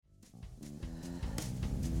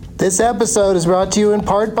This episode is brought to you in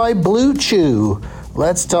part by Blue Chew.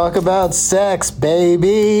 Let's talk about sex,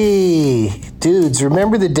 baby. Dudes,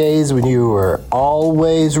 remember the days when you were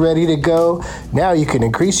always ready to go? Now you can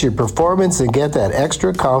increase your performance and get that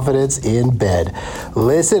extra confidence in bed.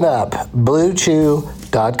 Listen up,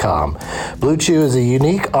 BlueChew.com. Blue Chew is a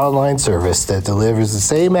unique online service that delivers the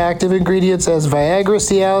same active ingredients as Viagra,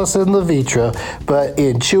 Cialis, and Levitra, but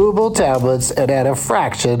in chewable tablets and at a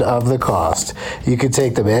fraction of the cost. You can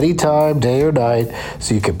take them anytime, day or night,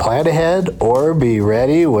 so you can plan ahead or be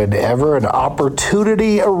ready whenever an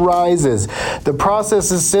opportunity arises. The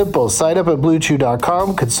process is simple. Sign up at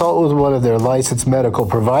BlueChew.com, consult with one of their licensed medical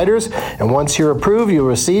providers, and once you're approved, you'll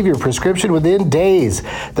receive your prescription within days.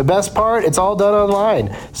 The best part, it's all done online,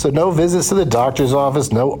 so no visits to the doctor's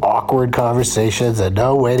office, no awkward conversations, and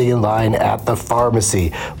no waiting in line at the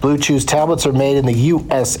pharmacy. Blue Chew's tablets are made in the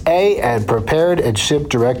USA and prepared and shipped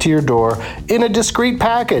direct to your door in a discreet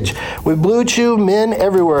package. With Blue Chew, men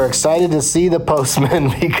everywhere are excited to see the postman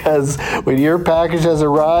because when your package has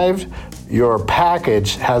arrived, your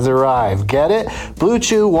package has arrived. Get it? Blue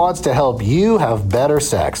Chew wants to help you have better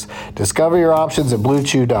sex. Discover your options at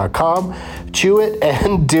BlueChew.com. Chew it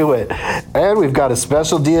and do it. And we've got a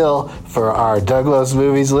special deal for our Douglas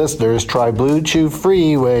Movies listeners. Try Blue Chew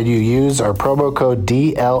free when you use our promo code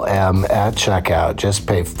DLM at checkout. Just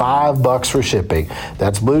pay $5 for shipping.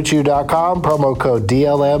 That's BlueChew.com, promo code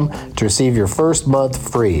DLM to receive your first month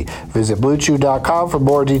free. Visit BlueChew.com for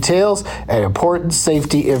more details and important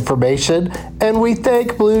safety information. And we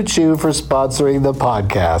thank Blue Chew for sponsoring the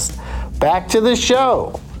podcast. Back to the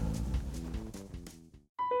show.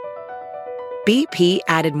 BP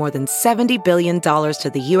added more than $70 billion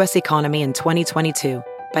to the U.S. economy in 2022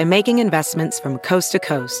 by making investments from coast to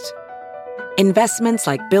coast. Investments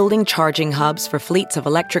like building charging hubs for fleets of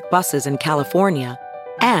electric buses in California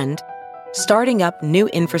and starting up new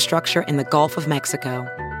infrastructure in the Gulf of Mexico.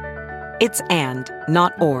 It's and,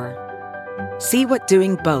 not or. See what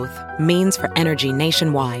doing both means for energy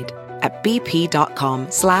nationwide at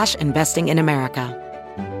bp.com/investing in America.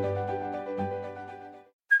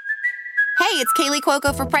 Hey, it's Kaylee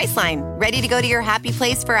Cuoco for Priceline. Ready to go to your happy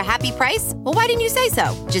place for a happy price? Well, why didn't you say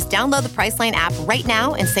so? Just download the Priceline app right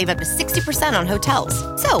now and save up to 60% on hotels.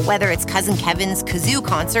 So whether it's Cousin Kevin's Kazoo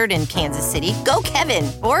Concert in Kansas City, go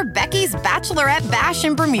Kevin, or Becky's Bachelorette Bash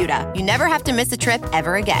in Bermuda, you never have to miss a trip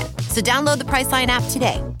ever again. So download the Priceline app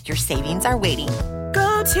today. Your savings are waiting.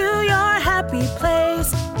 Go to your happy place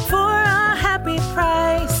for a happy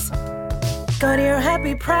price. Go to your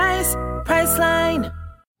happy price, Priceline.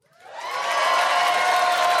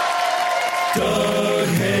 Doug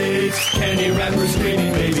hates candy wrappers,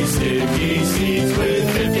 screaming baby sticky seeds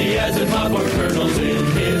with 50 as in popcorn kernels in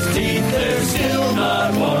his teeth. There's still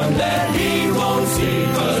not one that he won't see,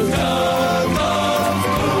 'cause Doug loves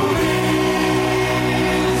movies.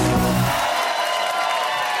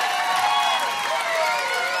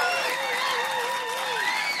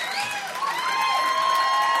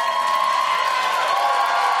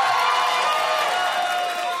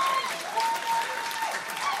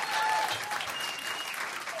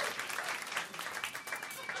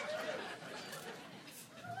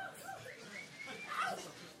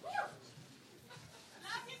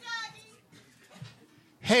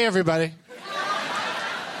 Hey, everybody.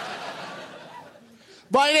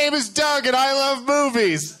 My name is Doug, and I love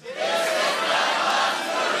movies.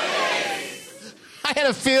 I had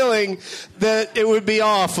a feeling that it would be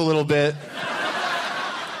off a little bit.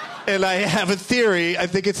 And I have a theory. I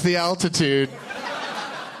think it's the altitude.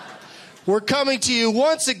 We're coming to you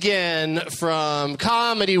once again from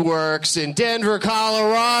Comedy Works in Denver,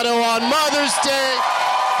 Colorado on Mother's Day.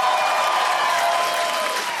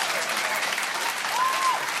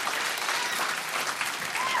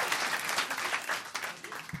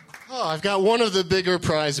 Oh, I've got one of the bigger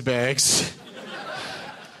prize bags.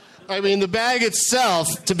 I mean, the bag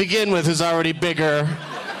itself, to begin with, is already bigger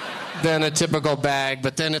than a typical bag,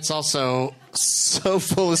 but then it's also so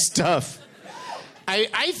full of stuff.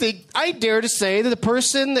 I think I dare to say that the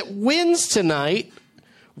person that wins tonight,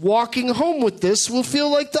 walking home with this, will feel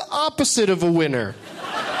like the opposite of a winner.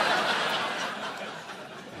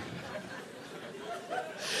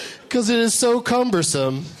 Because it is so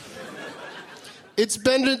cumbersome. It's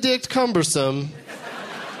Benedict cumbersome.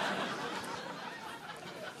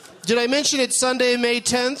 Did I mention it's Sunday, May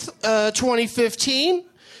 10th, 2015?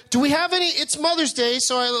 Do we have any? It's Mother's Day,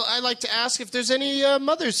 so I like to ask if there's any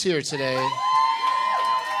mothers here today.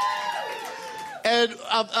 And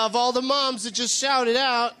of all the moms that just shouted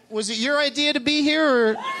out, was it your idea to be here,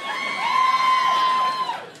 or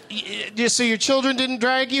so your children didn't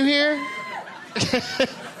drag you here?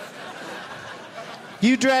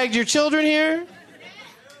 You dragged your children here?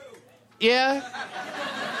 Yeah?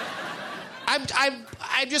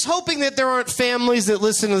 I'm just hoping that there aren't families that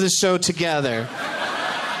listen to this show together.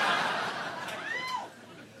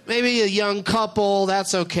 Maybe a young couple,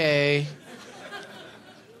 that's okay.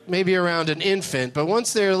 Maybe around an infant, but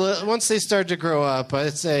once they start to grow up,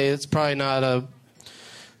 I'd say it's probably not a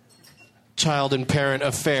child and parent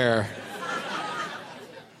affair.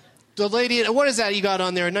 The lady, what is that you got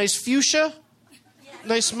on there? A nice fuchsia?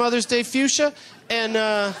 Nice Mother's Day fuchsia? And,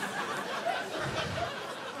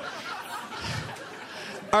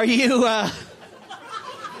 are you,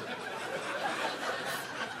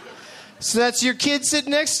 So that's your kid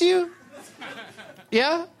sitting next to you?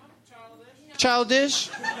 Yeah? Childish?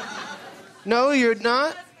 No, you're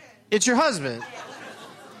not? It's your husband?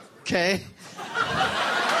 Okay.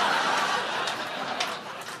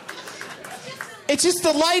 It's just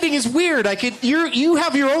the lighting is weird. You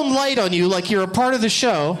have your own light on you, like you're a part of the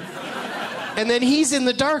show. And then he's in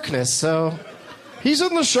the darkness, so... He's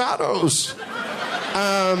in the shadows.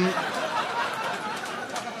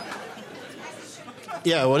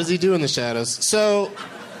 Yeah, what does he do in the shadows? So...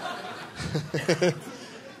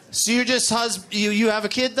 So you're just you have a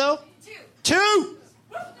kid, though? Two!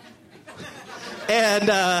 And,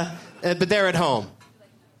 but they're at home.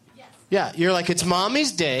 Yes. Yeah, you're like, it's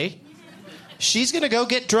mommy's day. She's gonna go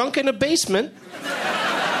get drunk in a basement.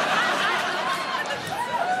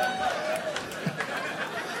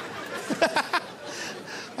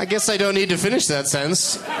 I guess I don't need to finish that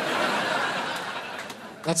sentence.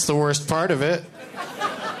 That's the worst part of it.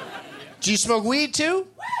 Do you smoke weed, too?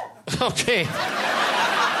 Okay.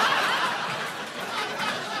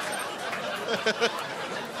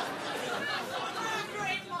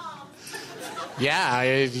 Yeah,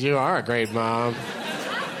 you are a great mom.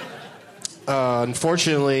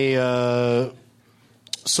 Unfortunately,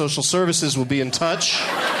 social services will be in touch.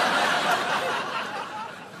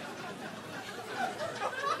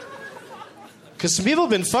 Because some people have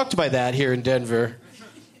been fucked by that here in Denver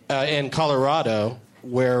and Colorado,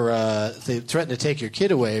 where they threaten to take your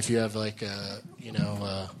kid away if you have, like, a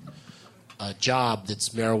job that's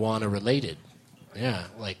marijuana related. Yeah,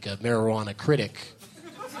 like a marijuana critic.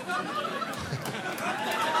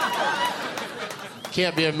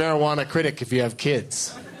 Can't be a marijuana critic if you have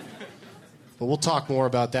kids. But we'll talk more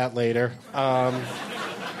about that later.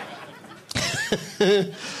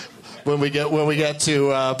 When we get to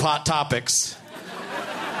pot topics.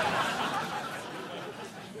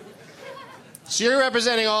 So you're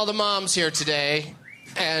representing all the moms here today,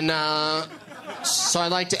 and so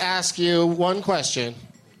I'd like to ask you one question.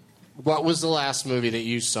 What was the last movie that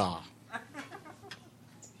you saw?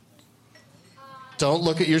 Don't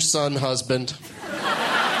look at your son, husband.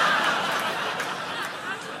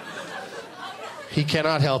 He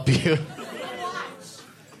cannot help you.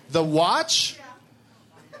 The Watch?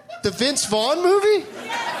 The Vince Vaughn movie?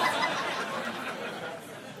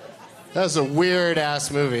 That was a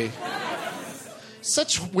weird-ass movie.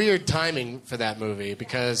 Such weird timing for that movie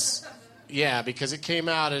because it came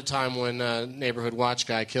out at a time when a neighborhood watch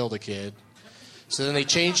guy killed a kid. So then they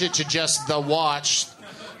changed it to just The Watch.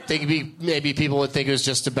 Maybe people would think it was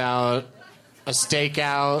just about a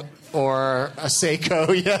stakeout or a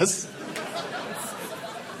Seiko, yes.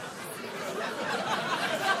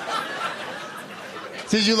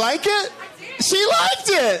 Did you like it? She liked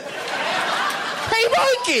it! Hey,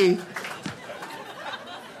 monkey!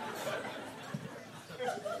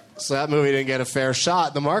 So that movie didn't get a fair shot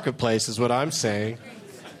in the marketplace, is what I'm saying.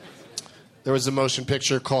 There was a motion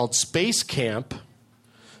picture called Space Camp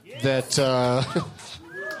that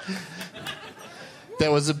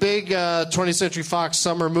that was a big 20th Century Fox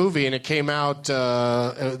summer movie, and it came out.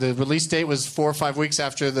 The release date was 4 or 5 weeks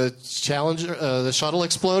after the Challenger, the shuttle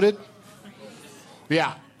exploded.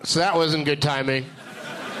 Yeah, so that wasn't good timing.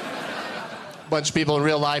 A bunch of people in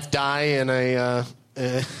real life die in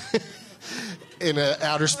in an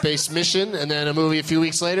outer space mission, and then a movie a few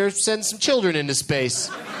weeks later sends some children into space.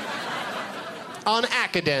 On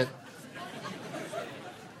accident.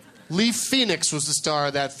 Lee Phoenix was the star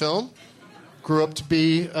of that film. Grew up to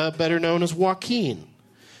be better known as Joaquin.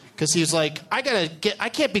 Because he was like, I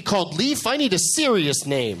can't be called Leaf, I need a serious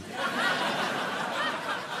name.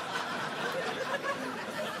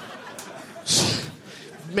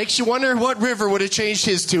 Makes you wonder what river would have changed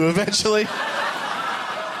his to eventually.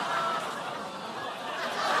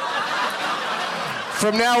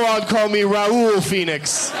 From now on, call me Raul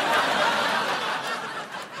Phoenix.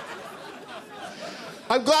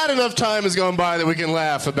 I'm glad enough time has gone by that we can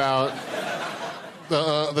laugh about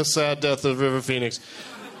the sad death of River Phoenix.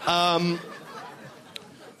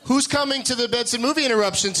 Who's coming to the Benson Movie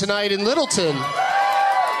Interruption tonight in Littleton?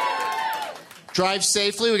 Drive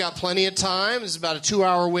safely. We got plenty of time. It's about a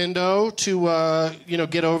 2-hour window to,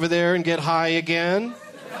 get over there and get high again.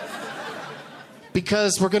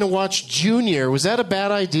 Because we're going to watch Junior. Was that a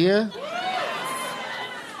bad idea?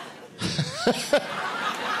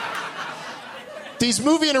 These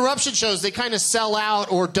movie interruption shows, they kind of sell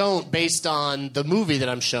out or don't based on the movie that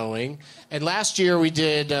I'm showing. And last year we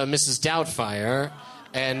did Mrs. Doubtfire,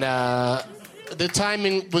 and the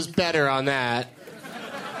timing was better on that.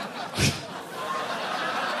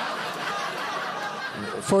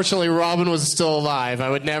 Fortunately, Robin was still alive. I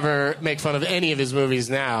would never make fun of any of his movies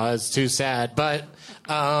now. It's too sad. But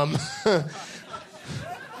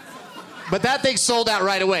but that thing sold out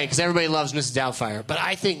right away because everybody loves Mrs. Doubtfire. But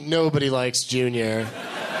I think nobody likes Junior.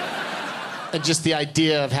 And just the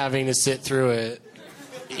idea of having to sit through it.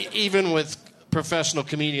 Even with professional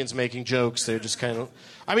comedians making jokes, they're just kind of...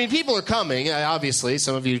 I mean, people are coming, obviously.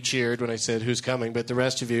 Some of you cheered when I said who's coming, but the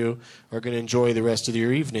rest of you are going to enjoy the rest of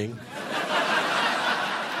your evening.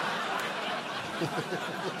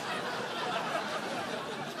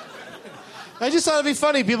 I just thought it'd be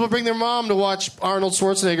funny. People bring their mom to watch Arnold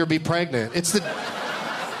Schwarzenegger be pregnant. It's the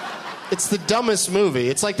dumbest movie.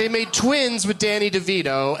 It's like they made Twins with Danny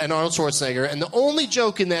DeVito and Arnold Schwarzenegger, and the only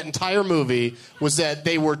joke in that entire movie was that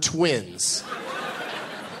they were twins.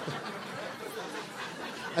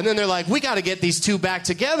 And then they're like, we got to get these two back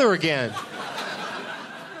together again.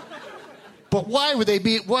 But why would they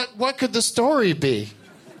be? What could the story be?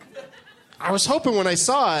 I was hoping when I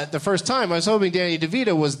saw it the first time, I was hoping Danny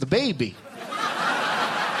DeVito was the baby.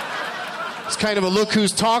 It's kind of a look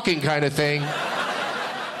who's talking kind of thing,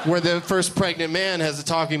 where the first pregnant man has a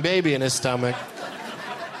talking baby in his stomach.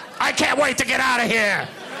 I can't wait to get out of here!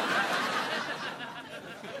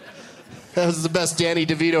 That was the best Danny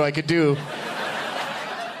DeVito I could do.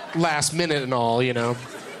 Last minute and all, 90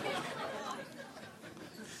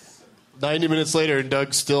 minutes later, and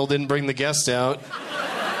Doug still didn't bring the guest out.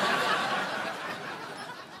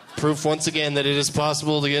 Proof once again that it is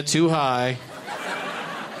possible to get too high.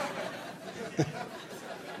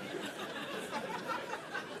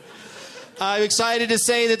 I'm excited to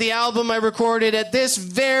say that the album I recorded at this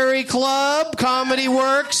very club, Comedy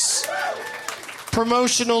Works,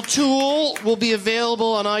 promotional tool, will be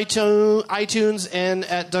available on iTunes and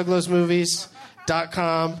at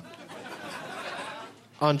DouglasMovies.com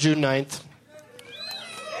on June 9th.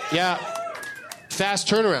 Yeah, fast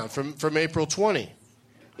turnaround from April 20.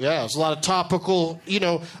 Yeah, it was a lot of topical,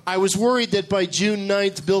 I was worried that by June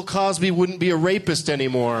 9th, Bill Cosby wouldn't be a rapist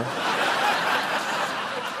anymore.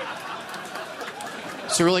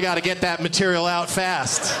 So really got to get that material out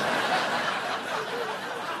fast.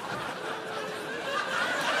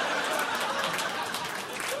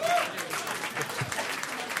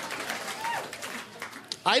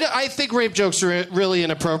 I think rape jokes are really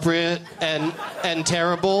inappropriate and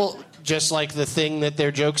terrible, just like the thing that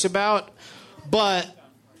they're jokes about. But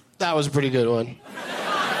that was a pretty good one.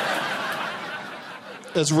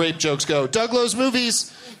 As rape jokes go. Douglas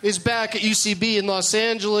Movies is back at UCB in Los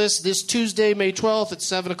Angeles this Tuesday, May 12th at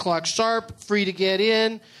 7 o'clock sharp. Free to get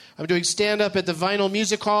in. I'm doing stand-up at the Vinyl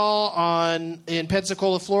Music Hall in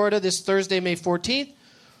Pensacola, Florida this Thursday, May 14th.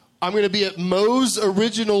 I'm going to be at Moe's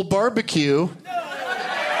Original Barbecue.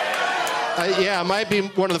 It might be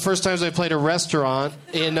one of the first times I played a restaurant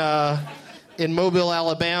in Mobile,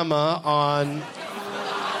 Alabama on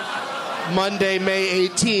Monday, May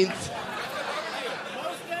 18th.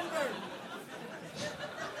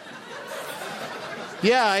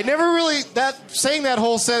 Yeah, I never really... saying that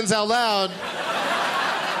whole sentence out loud...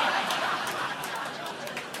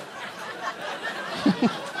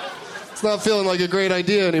 It's not feeling like a great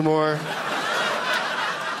idea anymore.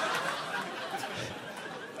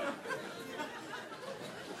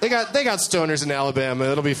 They got stoners in Alabama.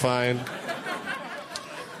 It'll be fine.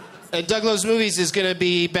 And Douglas Movies is going to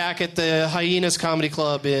be back at the Hyenas Comedy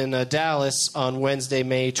Club in Dallas on Wednesday,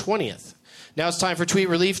 May 20th. Now it's time for Tweet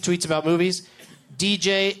Relief, tweets about movies.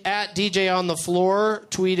 DJ on the floor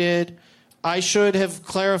tweeted, I should have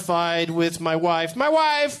clarified with my wife,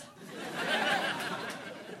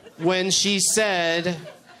 when she said,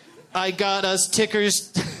 I got us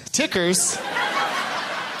tickers.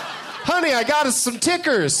 Honey, I got us some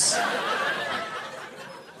tickers.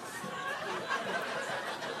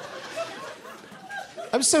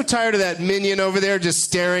 I'm so tired of that minion over there just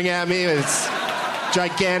staring at me with its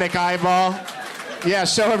gigantic eyeball. Yeah,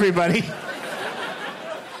 show everybody.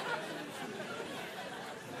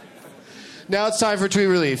 Now it's time for Tweet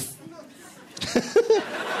Relief.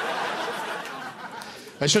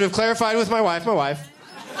 I should have clarified with my wife.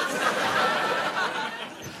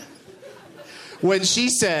 When she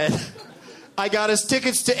said, I got us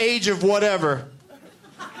tickets to Age of Whatever.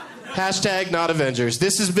 Hashtag not Avengers.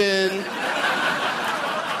 This has been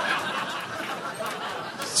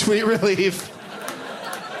Sweet Relief.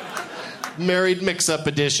 Married Mix-Up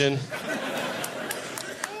Edition.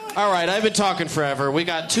 All right, I've been talking forever. We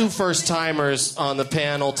got 2 first-timers on the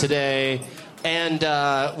panel today and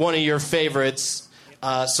one of your favorites.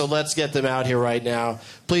 So let's get them out here right now.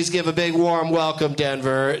 Please give a big warm welcome,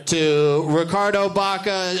 Denver, to Ricardo,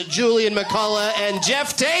 Baca, Julian, McCullough, and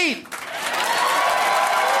Geoff Tate.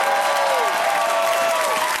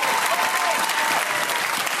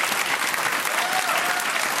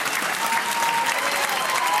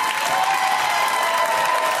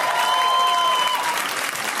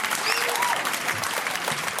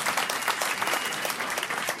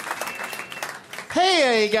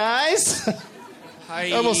 Hey, guys. Hi.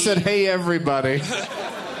 I almost said, hey, everybody.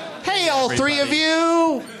 Hey, all three of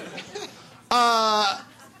you.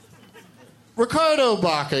 Ricardo,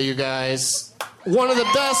 Baca, you guys. One of the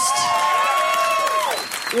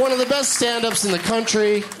best stand-ups in the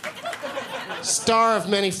country. Star of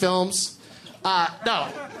many films. No.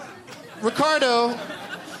 Ricardo,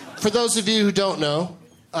 for those of you who don't know,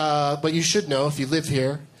 but you should know if you live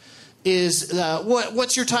here, is,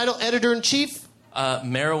 what's your title? Editor-in-chief?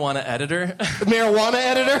 Marijuana editor. Marijuana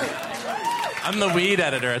editor? I'm the weed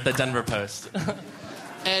editor at the Denver Post.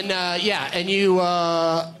 And and you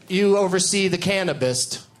oversee the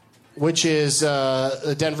Cannabist, which is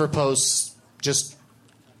the Denver Post's just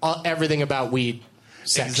everything about weed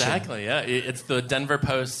section. Exactly, yeah. It's the Denver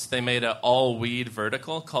Post. They made an all-weed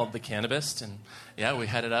vertical called the Cannabist, and yeah, we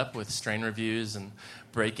head it up with strain reviews and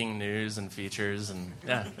breaking news and features, and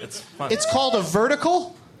yeah, it's fun. It's called a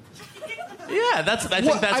vertical? Yeah, I think that's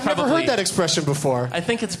I've probably... never heard that expression before. I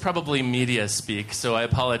think it's probably media speak, so I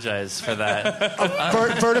apologize for that.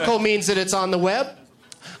 Vertical means that it's on the web?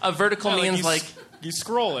 A vertical means like... You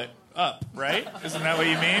scroll it up, right? Isn't that what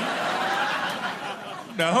you mean?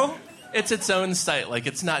 No? It's its own site. Like,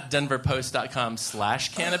 it's not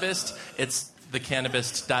denverpost.com/cannabist. It's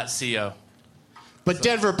thecannabist.co. But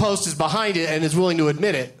Denver Post is behind it and is willing to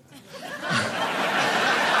admit it.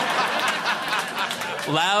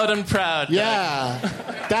 Loud and proud. Yeah.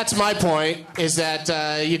 That's my point, is that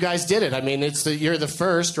you guys did it. I mean, you're the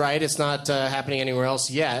first, right? It's not happening anywhere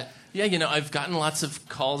else yet. Yeah, I've gotten lots of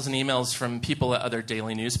calls and emails from people at other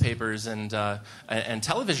daily newspapers and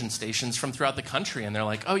television stations from throughout the country, and they're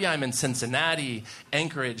like, "Oh yeah, I'm in Cincinnati,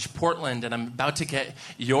 Anchorage, Portland, and I'm about to get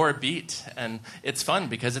your beat." And it's fun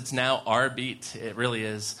because it's now our beat. It really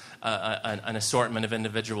is an assortment of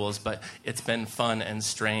individuals, but it's been fun and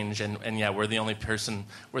strange. And yeah, we're the only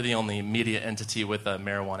media entity with a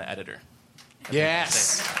marijuana editor.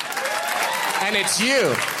 Yes, and it's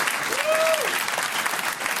you.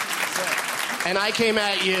 And I came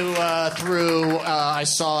at you through, I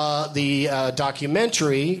saw the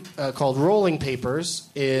documentary called Rolling Papers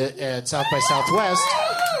at South by Southwest,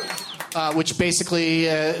 which basically,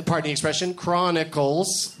 pardon the expression,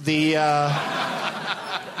 chronicles essentially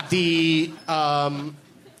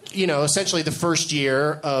the first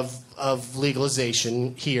year of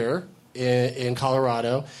legalization here in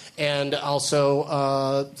Colorado, and also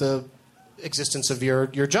the existence of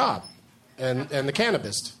your job and the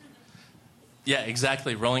Cannabist. Yeah,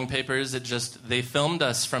 exactly. Rolling Papers, they filmed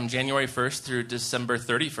us from January 1st through December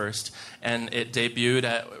 31st, and it debuted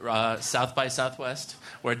at South by Southwest,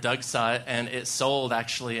 where Doug saw it, and it sold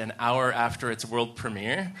actually an hour after its world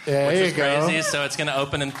premiere, which was crazy. So it's going to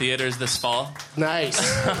open in theaters this fall. Nice.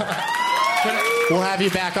 We'll have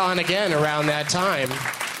you back on again around that time.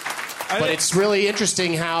 But it's really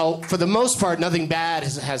interesting how, for the most part, nothing bad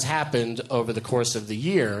has happened over the course of the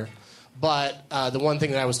year. But the one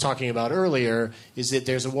thing that I was talking about earlier is that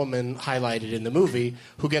there's a woman highlighted in the movie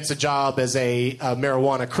who gets a job as a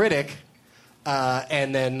marijuana critic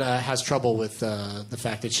and then has trouble with the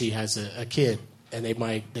fact that she has a kid, and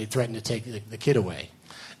they threaten to take the kid away.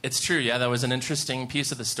 It's true, yeah. That was an interesting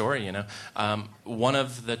piece of the story, One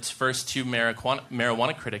of the first 2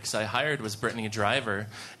 marijuana critics I hired was Brittany Driver,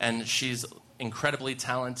 and she's incredibly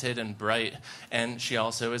talented and bright, and she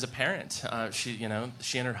also is a parent. She and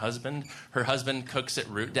her husband cooks at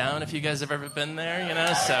Root Down, if you guys have ever been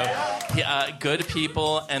there, so good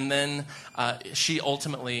people. And then she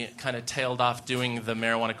ultimately kind of tailed off doing the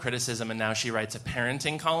marijuana criticism, and now she writes a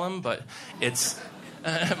parenting column, but it's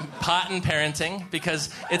pot and parenting, because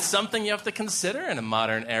it's something you have to consider in a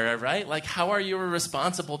modern era, right? Like, how are you a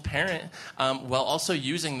responsible parent while also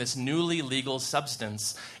using this newly legal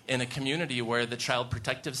substance in a community where the Child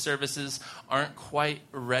Protective Services aren't quite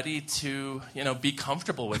ready to, be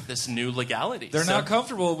comfortable with this new legality? They're not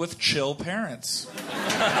comfortable with chill parents.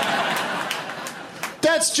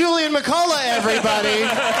 That's Julian McCullough, everybody.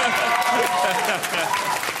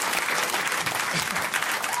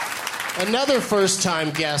 Another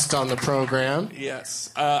first-time guest on the program.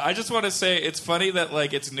 Yes. I just want to say it's funny that,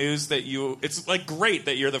 like, it's news that it's, like, great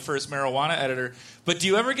that you're the first marijuana editor, but do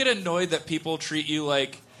you ever get annoyed that people treat you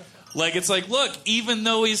like it's like, look, even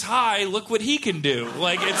though he's high, look what he can do.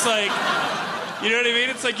 Like, it's like, you know what I mean?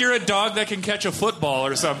 It's like you're a dog that can catch a football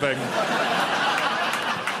or something.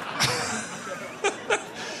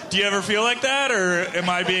 Do you ever feel like that, or am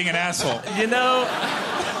I being an asshole? You know,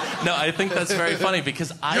 no, I think that's very funny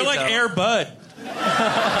because You're like Air Bud.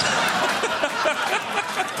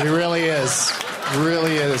 He really is.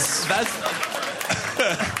 Really is.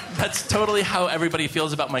 That's totally how everybody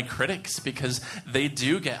feels about my critics because they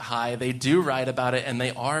do get high, they do write about it, and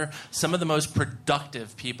they are some of the most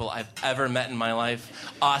productive people I've ever met in my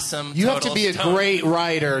life. Awesome. You have to be a great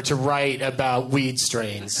writer to write about weed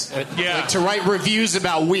strains. Yeah. Like, to write reviews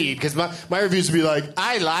about weed, because my reviews would be like,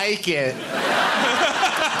 I like it.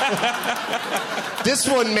 This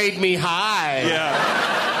one made me high.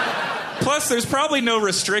 Yeah. Plus, there's probably no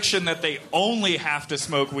restriction that they only have to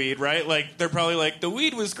smoke weed, right? Like, they're probably like, the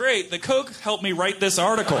weed was great. The coke helped me write this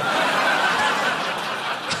article.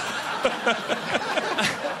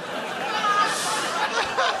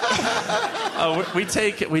 We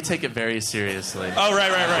take it very seriously. Oh,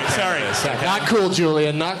 right. Sorry. Not cool,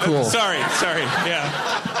 Julian. Not cool. Sorry. Yeah.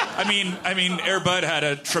 I mean, Air Bud had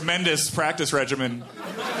a tremendous practice regimen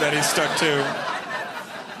that he stuck to.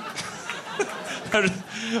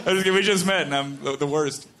 We just met, and I'm the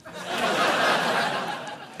worst.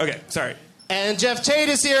 Okay, sorry. And Geoff Tate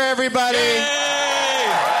is here, everybody. Yay!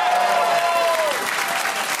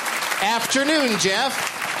 Afternoon, Geoff.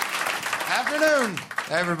 Afternoon,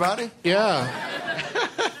 everybody. Yeah.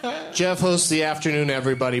 Geoff hosts the Afternoon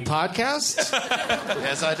Everybody podcast.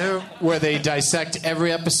 Yes, I do. Where they dissect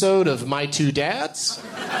every episode of My Two Dads.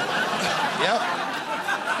 Yep.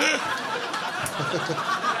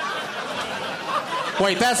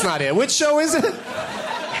 Wait, that's not it. Which show is it?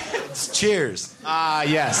 It's Cheers. Ah,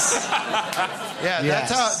 yes. Yeah,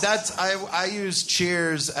 Yes. I use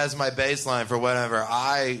Cheers as my baseline for whenever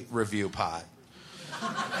I review pot.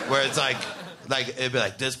 Where it's like it'd be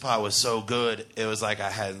like, this pot was so good, it was like I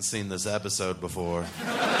hadn't seen this episode before.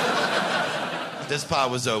 This pot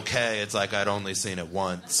was okay, it's like I'd only seen it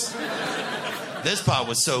once. This pot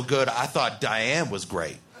was so good, I thought Diane was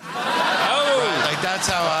great. Oh! Right? Like, that's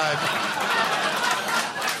how I...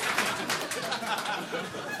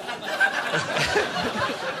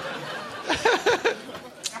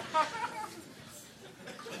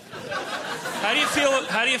 How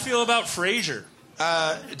do you feel about Frasier?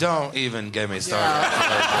 Don't even get me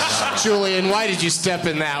started. Julian, why did you step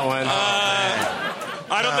in that one?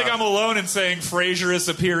 I don't think I'm alone in saying Frasier is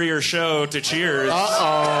a superior show to Cheers.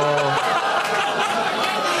 Uh-oh.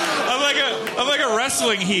 I'm like a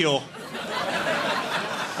wrestling heel.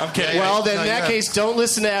 I'm kidding. Well, then in that case, don't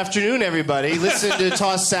listen to Afternoon, everybody. Listen to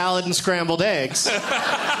Tossed Salad and Scrambled Eggs.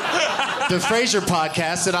 The Frasier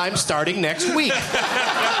podcast that I'm starting next week.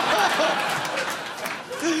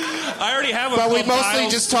 I already have a But we mostly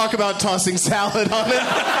Miles. just talk about tossing salad on it.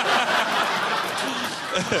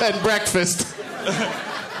 And breakfast.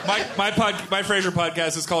 My Frasier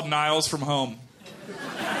podcast is called Niles from Home.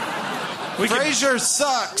 Frasier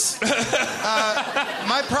sucks.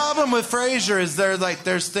 My problem with Frasier is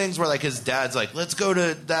there's things where like his dad's like, let's go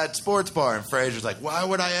to that sports bar, and Frasier's like, why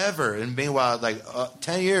would I ever? And meanwhile,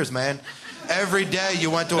 10 years, man. Every day you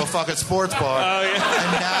went to a fucking sports bar,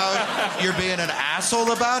 and now you're being an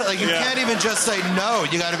asshole about it. Like, you can't even just say no.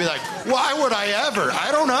 You got to be like, why would I ever?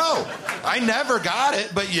 I don't know. I never got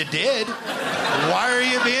it, but you did. Why are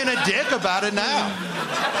you being a dick about it now?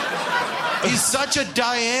 He's such a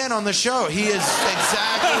Diane on the show. He is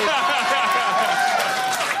exactly...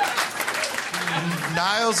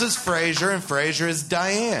 Niles is Frasier, and Frasier is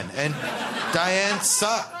Diane. And Diane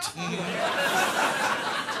sucked.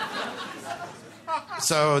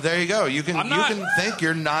 So there you go. You can think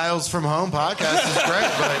your Niles from Home podcast is great,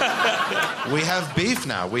 but we have beef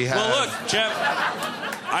now. Well, look, Geoff,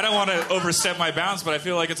 I don't want to overstep my bounds, but I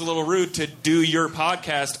feel like it's a little rude to do your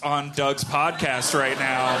podcast on Doug's podcast right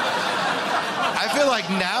now. I feel like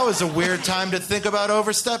now is a weird time to think about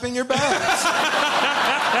overstepping your bounds.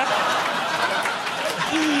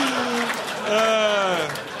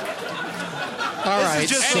 All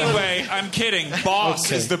right. Anyway, I'm kidding.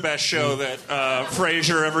 Boss is the best show that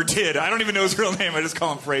Frasier ever did. I don't even know his real name. I just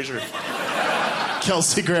call him Frasier.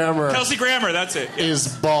 Kelsey Grammer. Kelsey Grammer, that's it. Yeah. Is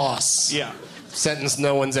boss. Yeah. Sentence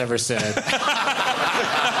no one's ever said.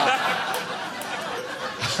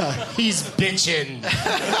 He's bitching.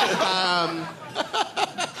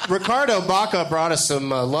 Ricardo, Baca brought us some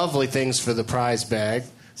lovely things for the prize bag.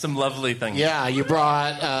 Some lovely things. Yeah, you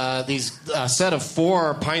brought these set of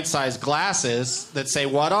 4 pint-sized glasses that say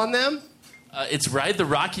what on them? It's Ride the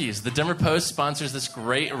Rockies. The Denver Post sponsors this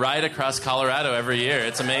great ride across Colorado every year.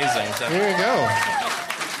 It's amazing. So. Here you go.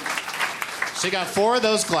 So you got 4 of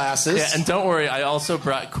those glasses. Yeah, and don't worry, I also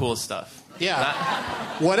brought cool stuff. Yeah.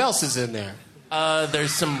 What else is in there?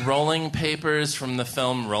 There's some rolling papers from the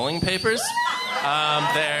film Rolling Papers.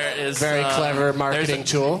 There is very clever marketing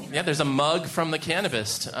tool. Yeah, there's a mug from the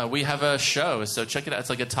Cannabist. We have a show, so check it out. It's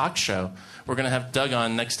like a talk show. We're gonna have Doug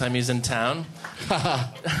on next time he's in town.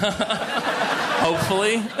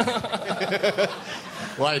 Hopefully.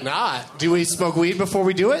 Why not? Do we smoke weed before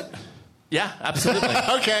we do it? Yeah, absolutely.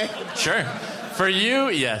 Okay. Sure. For you,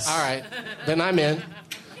 yes. All right. Then I'm in.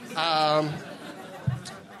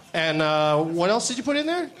 And what else did you put in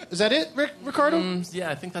there? Is that it, Ricardo? Yeah,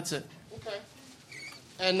 I think that's it. Okay.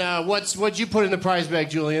 And what'd you put in the prize bag,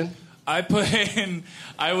 Julian? I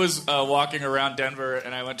was walking around Denver,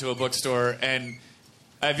 and I went to a bookstore, and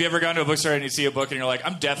have you ever gone to a bookstore and you see a book and you're like,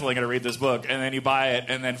 I'm definitely going to read this book, and then you buy it,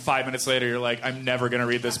 and then 5 minutes later you're like, I'm never going to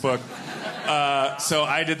read this book. So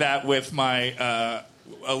I did that with my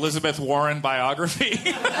Elizabeth Warren biography.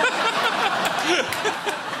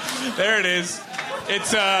 There it is.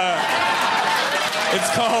 It's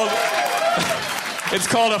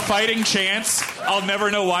called A Fighting Chance. I'll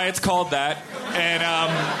never know why it's called that. And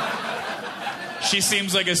she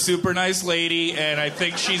seems like a super nice lady, and I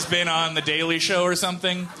think she's been on The Daily Show or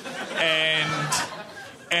something.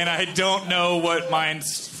 And I don't know what mind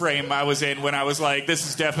frame I was in when I was like, this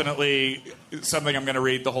is definitely something I'm going to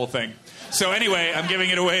read the whole thing. So anyway, I'm giving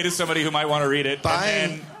it away to somebody who might want to read it.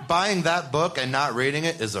 Buying that book and not reading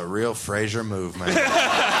it is a real Frasier move, man.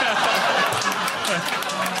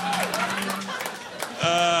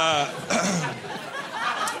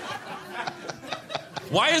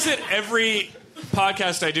 Why is it every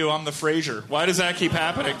podcast I do, I'm the Frasier? Why does that keep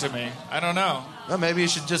happening to me? I don't know. Well, maybe you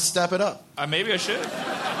should just step it up. Maybe I should.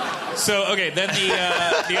 So, okay, then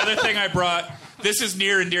the other thing I brought, this is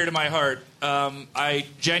near and dear to my heart. I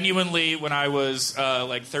genuinely, when I was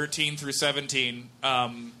like 13 through 17,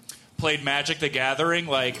 played Magic the Gathering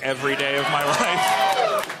like every day of my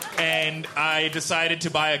life. And I decided to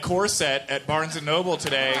buy a core set at Barnes & Noble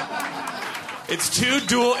today. It's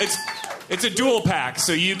a dual pack,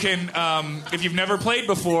 so you can, if you've never played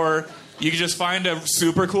before, you can just find a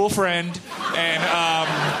super cool friend,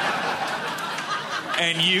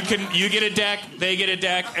 and you get a deck, they get a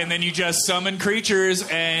deck, and then you just summon creatures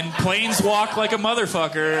and planeswalk like a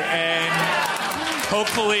motherfucker, and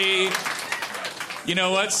hopefully, you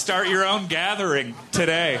know what, start your own gathering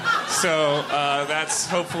today. So that's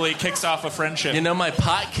hopefully kicks off a friendship. You know, my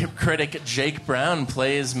pot critic Jake Brown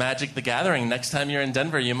plays Magic the Gathering. Next time you're in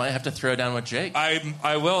Denver, you might have to throw down with Jake.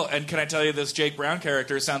 I will. And can I tell you, this Jake Brown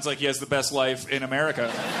character sounds like he has the best life in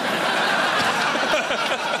America.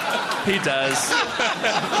 He does.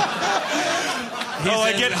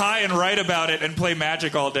 I get high and write about it and play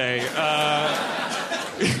Magic all day.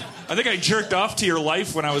 I think I jerked off to your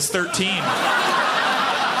life when I was 13.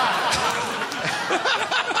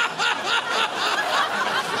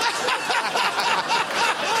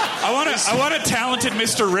 I want a talented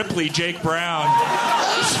Mr. Ripley, Jake Brown.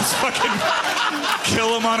 Just fucking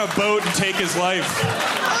kill him on a boat and take his life.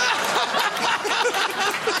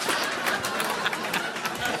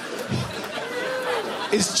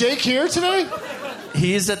 Is Jake here today?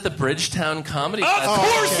 He's at the Bridgetown Comedy Festival. Of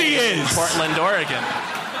course he is! In Portland, Oregon.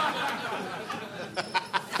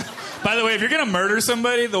 By the way, if you're going to murder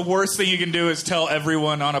somebody, the worst thing you can do is tell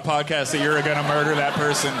everyone on a podcast that you're going to murder that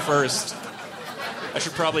person first. I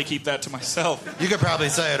should probably keep that to myself. You could probably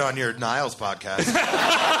say it on your Niles podcast.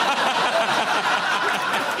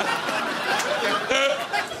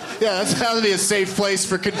 Yeah, that's how to be a safe place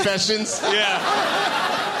for confessions. Yeah.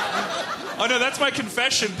 Oh, no, that's my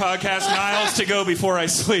confession podcast, Niles to go before I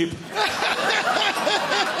sleep.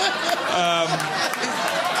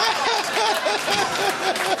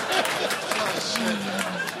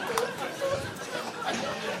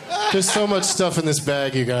 There's so much stuff in this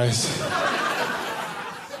bag, you guys.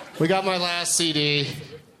 We got my last CD.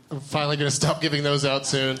 I'm finally going to stop giving those out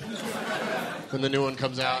soon. When the new one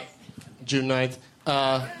comes out, June 9th.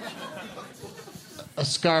 A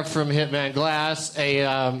scarf from Hitman Glass.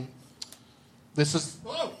 This is...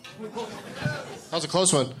 Whoa. That was a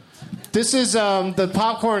close one. This is the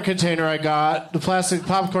popcorn container I got, the plastic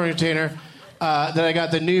popcorn container that I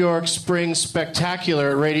got the New York Spring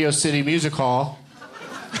Spectacular at Radio City Music Hall.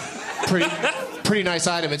 Pretty pretty nice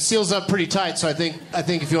item. It seals up pretty tight, so I think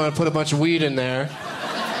if you want to put a bunch of weed in there.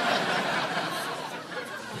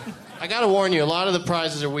 I gotta warn you, a lot of the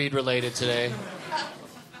prizes are weed related today.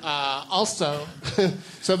 Also,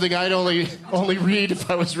 something I'd only read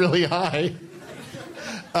if I was really high.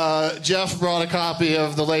 Geoff brought a copy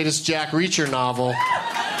of the latest Jack Reacher novel.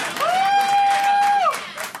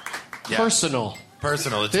 Yeah. Personal.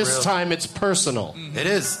 Personal. It's This real. time it's personal. It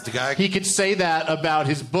is. The guy. He could say that about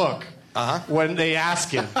his book when they ask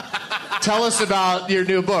him. Tell us about your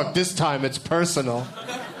new book. This time it's personal.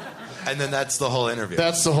 And then that's the whole interview.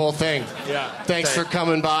 That's the whole thing. Yeah. Thanks for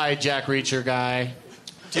coming by, Jack Reacher guy.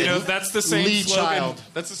 You know, that's the same Lee slogan. Child.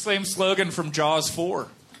 That's the same slogan from Jaws 4.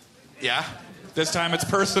 Yeah. This time it's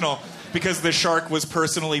personal because the shark was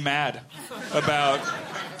personally mad about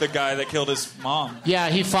the guy that killed his mom. Yeah,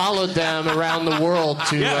 he followed them around the world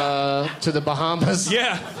to the Bahamas.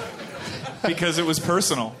 Yeah. Because it was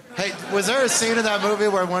personal. Hey, was there a scene in that movie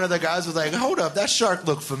where one of the guys was like, "Hold up, that shark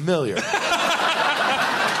looked familiar"?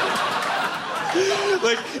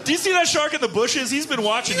 Like, do you see that shark in the bushes? He's been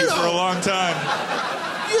watching you for a long time.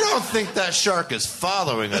 You don't think that shark is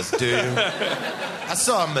following us, do you? I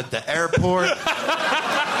saw him at the airport.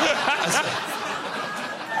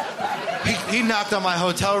 He knocked on my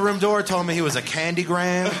hotel room door, told me he was a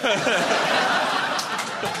candygram.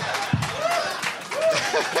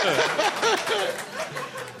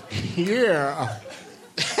 Yeah.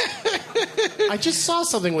 I just saw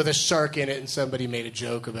something with a shark in it, and somebody made a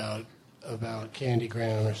joke about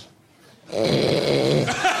candygrams.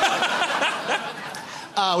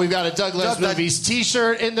 We've got a Doug Les Movies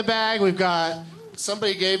T-shirt in the bag. We've got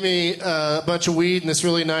somebody gave me a bunch of weed in this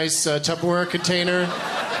really nice Tupperware container.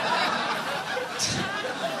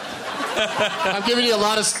 I'm giving you a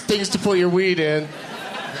lot of things to put your weed in.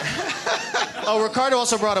 Oh, Ricardo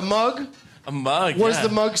also brought a mug. A mug. What does the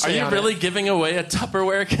mug say? Are you really giving away a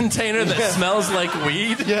Tupperware container that smells like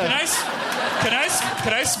weed? Yeah. Can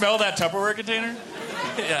I smell that Tupperware container?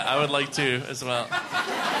 Yeah, I would like to as well.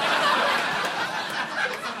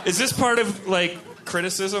 Is this part of like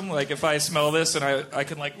criticism? Like if I smell this and I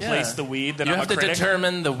can like place the weed, then you I'm have a to critic?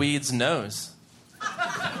 determine the weed's nose.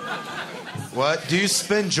 What? Do you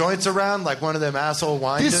spin joints around like one of them asshole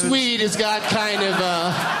wine This dudes? weed has got kind of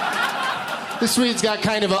This weed's got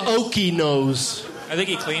kind of a oaky nose. I think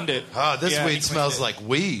he cleaned it. Oh, this Yeah, he weed cleaned smells it. like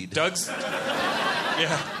weed. Doug's.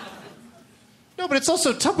 Yeah. No, but it's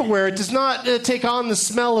also Tupperware. It does not take on the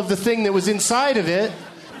smell of the thing that was inside of it.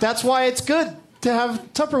 That's why it's good to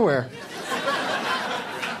have Tupperware.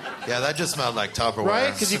 Yeah, that just smelled like Tupperware.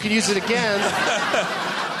 Right? Because you can use it again.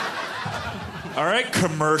 All right,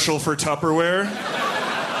 commercial for Tupperware.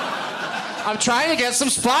 I'm trying to get some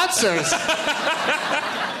sponsors.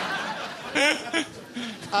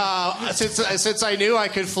 Since I knew I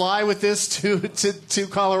could fly with this to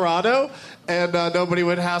Colorado and nobody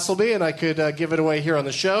would hassle me and I could give it away here on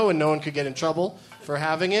the show and no one could get in trouble for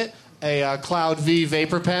having it, a Cloud V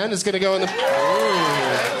vapor pen is going to go in the...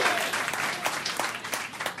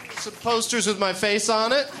 Some posters with my face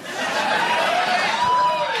on it.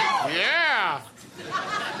 Yeah!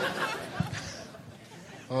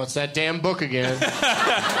 Oh, it's that damn book again.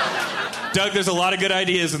 Doug, there's a lot of good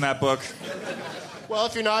ideas in that book. Well,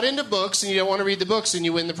 if you're not into books and you don't want to read the books and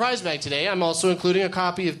you win the prize bag today, I'm also including a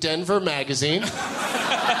copy of Denver Magazine.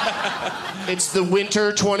 It's the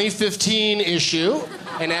winter 2015 issue.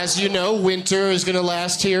 And as you know, winter is going to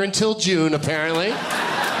last here until June, apparently.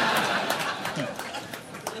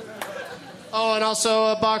 Oh, and also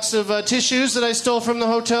a box of tissues that I stole from the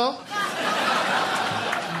hotel.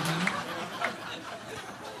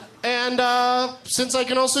 And since I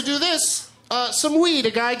can also do this, some weed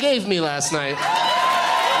a guy gave me last night.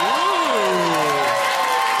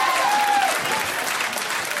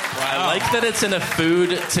 I like that it's in a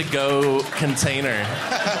food-to-go container.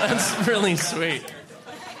 That's really sweet.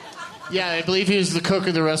 Yeah, I believe he was the cook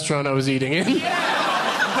of the restaurant I was eating in.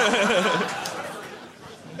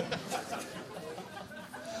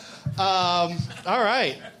 All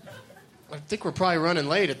right. I think we're probably running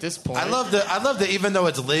late at this point. I love that even though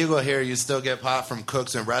it's legal here, you still get pot from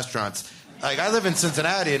cooks and restaurants. Like, I live in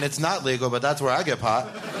Cincinnati, and it's not legal, but that's where I get pot.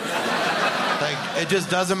 Like, it just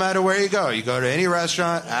doesn't matter where you go. You go to any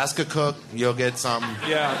restaurant, ask a cook, you'll get something.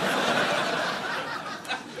 Yeah.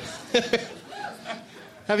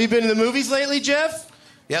 Have you been to the movies lately, Geoff?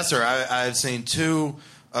 Yes, sir. I've seen two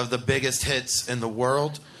of the biggest hits in the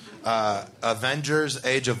world. Avengers: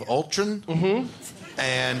 Age of Ultron,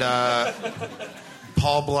 and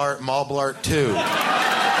Paul Blart: Mall Blart 2.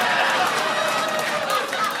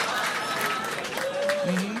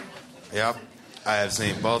 Yep, I have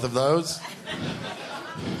seen both of those.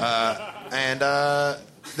 and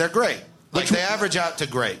they're great. Like, they average out to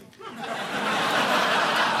great.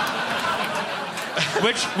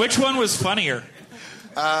 Which one was funnier?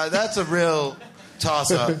 That's a real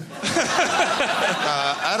toss-up.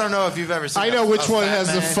 I don't know if you've ever seen. I know which one Fat has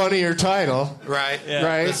Man. the funnier title. Right. Yeah.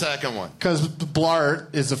 Right. The second one. Because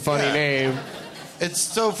Blart is a funny name. It's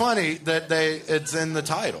so funny that it's in the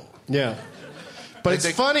title. Yeah. But it's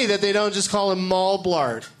they- funny that they don't just call him Mall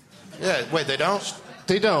Blart. Yeah. Wait, they don't.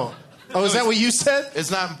 They don't. Oh, is that what you said?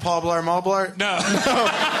 It's not Paul Blart, Mall Blart. No.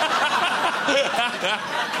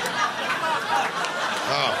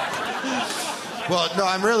 Well, no,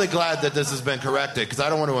 I'm really glad that this has been corrected because I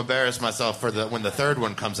don't want to embarrass myself when the third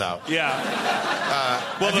one comes out. Yeah.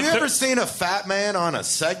 Have you ever seen a fat man on a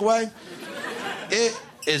Segway? It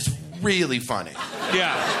is really funny.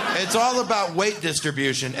 Yeah. It's all about weight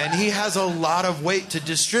distribution, and he has a lot of weight to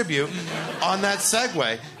distribute on that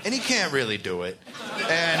Segway, and he can't really do it.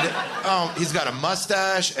 And he's got a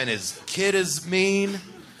mustache, and his kid is mean,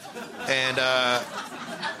 and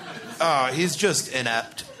he's just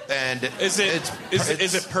inept. And Is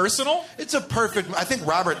it personal? It's a perfect. I think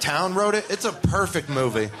Robert Towne wrote it. It's a perfect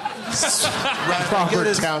movie.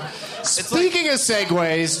 Robert Towne. Speaking of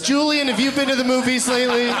segues, Julian, have you been to the movies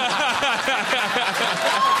lately?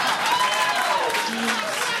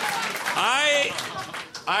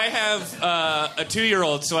 I have a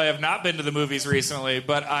 2-year-old, so I have not been to the movies recently,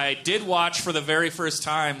 but I did watch for the very first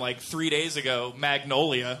time, like 3 days ago,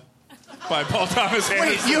 Magnolia by Paul Thomas Anderson.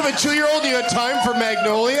 Wait, you have a 2-year-old and you had time for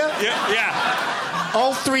Magnolia? Yeah.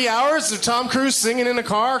 All 3 hours of Tom Cruise singing in a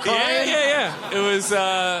car, crying? Yeah. It was,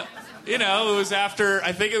 it was after,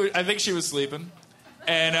 I think she was sleeping.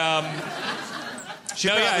 And, She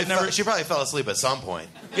probably fell asleep at some point.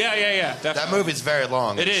 Yeah, definitely. That movie's very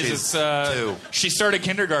long. It is. She's It's, 2. She started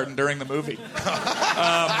kindergarten during the movie.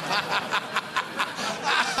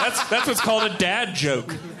 That's what's called a dad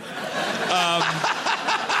joke.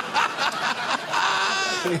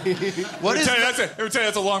 Let me tell you,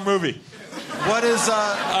 that's a long movie. What is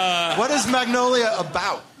Magnolia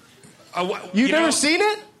about? You've never seen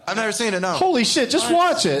it? I've never seen it, no. Holy shit, just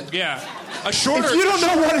watch it. Yeah. A shorter. If you don't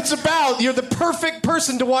know what it's about, you're the perfect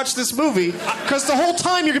person to watch this movie, because the whole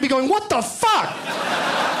time you're going to be going, what the fuck?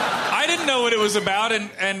 I didn't know what it was about, and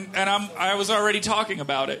I was already talking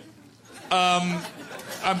about it.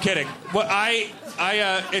 I'm kidding. What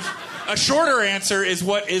if a shorter answer is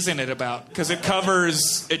what isn't it about? Because it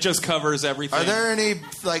just covers everything. Are there any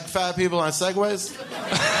fat people on Segways?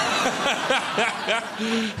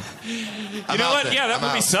 You know what? Yeah, that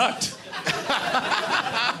movie sucked.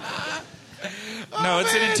 No,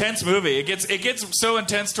 it's an intense movie. It gets so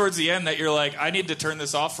intense towards the end that you're like, I need to turn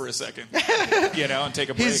this off for a second, and take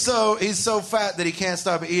a break. He's so fat that he can't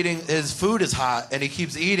stop eating. His food is hot, and he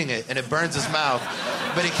keeps eating it, and it burns his mouth,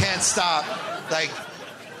 but he can't stop.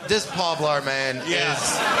 This Paul Blart man is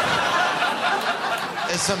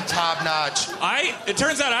some top notch. It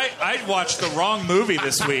turns out I watched the wrong movie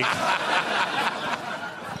this week.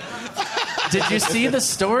 Did you see the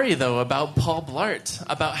story, though, about Paul Blart?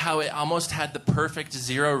 About how it almost had the perfect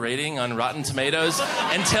 0 rating on Rotten Tomatoes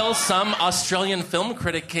until some Australian film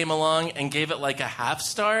critic came along and gave it a half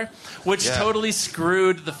star, which totally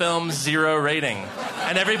screwed the film's 0 rating.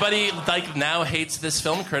 And everybody, now hates this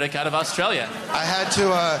film critic out of Australia. I had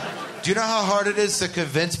to, do you know how hard it is to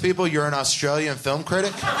convince people you're an Australian film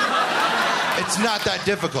critic? It's not that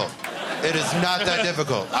difficult. It is not that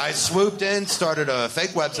difficult. I swooped in, started a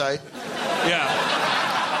fake website.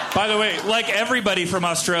 Yeah. By the way, like everybody from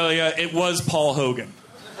Australia, it was Paul Hogan.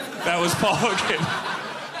 That was Paul Hogan.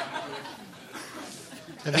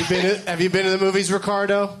 Have you been to the movies,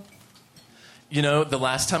 Ricardo? The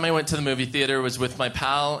last time I went to the movie theater was with my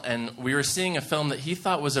pal, and we were seeing a film that he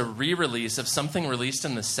thought was a re-release of something released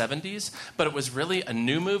in the 70s, but it was really a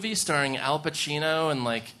new movie starring Al Pacino and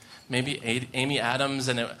maybe Amy Adams,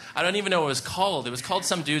 and I don't even know what it was called. It was called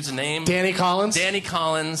some dude's name. Danny Collins? Danny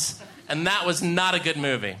Collins. And that was not a good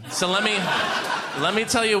movie. So let me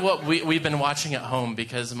tell you what we've been watching at home,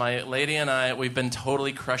 because my lady and I, we've been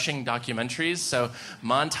totally crushing documentaries. So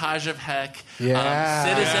Montage of Heck,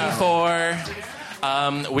 Citizen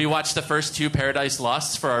 4. We watched the first 2 Paradise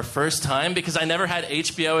Losts for our first time because I never had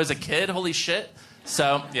HBO as a kid. Holy shit.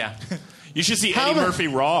 So, yeah. You should see Eddie Murphy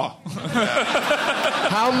Raw.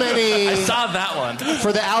 How many... I saw that one.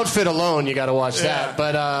 For the outfit alone, you got to watch that.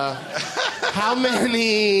 But how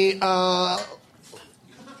many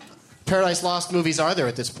Paradise Lost movies are there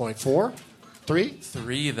at this point? 4? 3?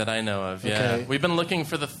 3 that I know of, yeah. Okay. We've been looking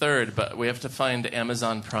for the 3rd, but we have to find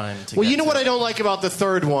Amazon Prime to Well, get you know to. what I don't like about the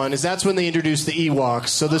 3rd one is that's when they introduced the Ewoks.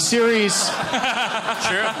 So the series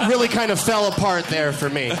really kind of fell apart there for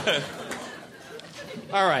me.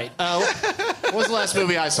 All right. What was the last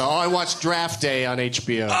movie I saw? Oh, I watched Draft Day on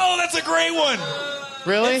HBO. Oh, that's a great one.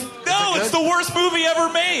 Really? It's the worst movie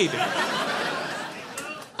ever made.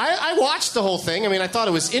 I watched the whole thing. I mean, I thought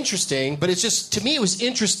it was interesting, but it's just, to me, it was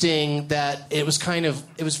interesting that it was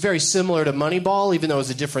very similar to Moneyball, even though it was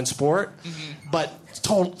a different sport. Mm-hmm. But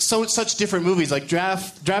such different movies. Like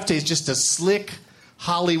Draft Day is just a slick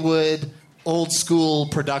Hollywood, old school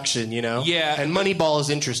production, you know? Yeah. And Moneyball is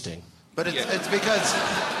interesting. But it's because,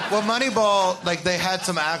 well, Moneyball, like, they had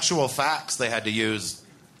some actual facts they had to use,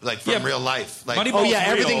 like, from real life. Like, Moneyball's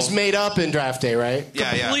everything's made up in Draft Day, right?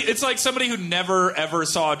 Yeah. It's like somebody who never, ever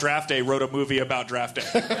saw Draft Day wrote a movie about Draft Day.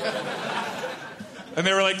 And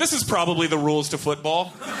they were like, this is probably the rules to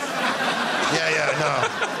football.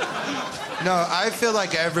 No, I feel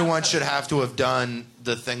like everyone should have to have done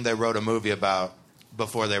the thing they wrote a movie about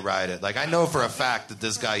before they write it. Like, I know for a fact that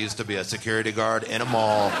this guy used to be a security guard in a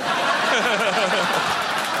mall.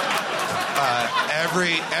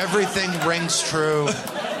 Everything rings true.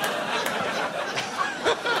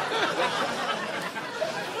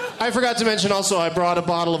 I forgot to mention also, I brought a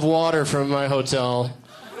bottle of water from my hotel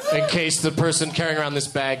in case the person carrying around this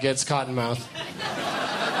bag gets cottonmouth.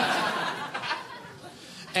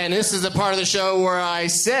 And this is the part of the show where I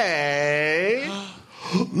say,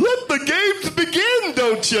 let the games begin,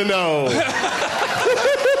 don't you know?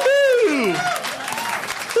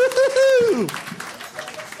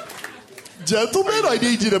 Gentlemen, I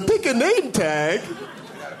need you to pick a name tag.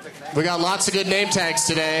 We got lots of good name tags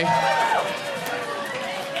today.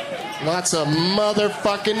 Lots of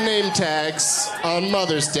motherfucking name tags on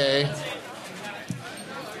Mother's Day.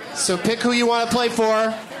 So pick who you want to play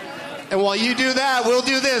for. And while you do that, we'll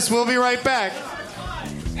do this. We'll be right back.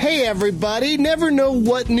 Hey, everybody. Never know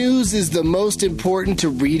what news is the most important to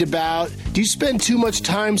read about? Do you spend too much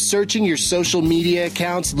time searching your social media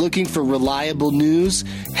accounts looking for reliable news?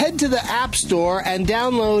 Head to the App Store and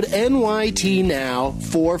download NYT Now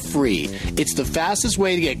for free. It's the fastest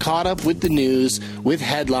way to get caught up with the news with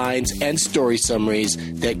headlines and story summaries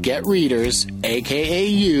that get readers, aka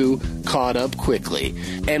you, caught up quickly.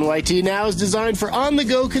 NYT Now is designed for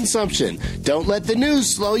on-the-go consumption. Don't let the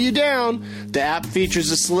news slow you down. The app features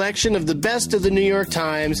a selection of the best of the New York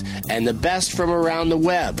Times and the best from around the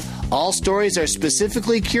web. All stories are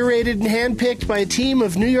specifically curated and handpicked by a team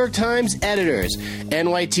of New York Times editors.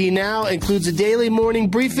 NYT Now includes a daily morning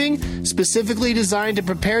briefing specifically designed to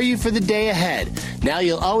prepare you for the day ahead. Now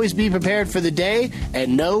you'll always be prepared for the day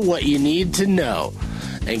and know what you need to know.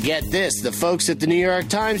 And get this, the folks at the New York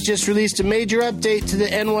Times just released a major update to the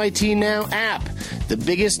NYT Now app. The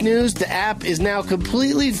biggest news, the app is now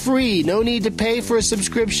completely free. No need to pay for a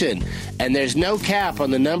subscription. And there's no cap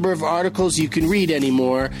on the number of articles you can read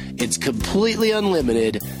anymore. It's completely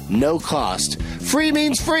unlimited, no cost. Free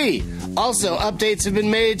means free. Also, updates have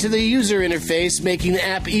been made to the user interface, making the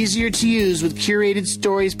app easier to use with curated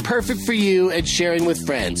stories perfect for you and sharing with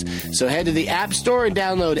friends. So head to the App Store and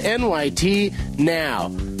download NYT Now.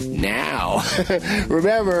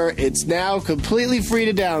 Remember, it's now completely free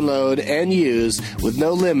to download and use with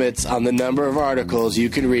no limits on the number of articles you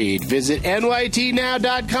can read. Visit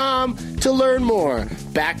nytnow.com to learn more.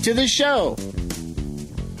 Back to the show.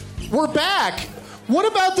 We're back. What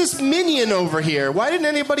about this minion over here? Why didn't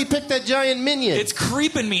anybody pick that giant minion? It's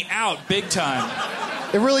creeping me out big time.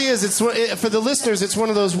 It really is. For the listeners, it's one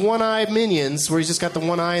of those one-eye minions where he's just got the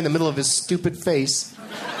one eye in the middle of his stupid face.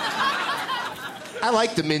 I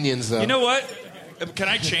like the minions, though. You know what? Can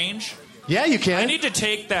I change? Yeah, you can. I need to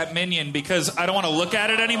take that minion because I don't want to look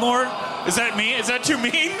at it anymore. Is that me? Is that too mean?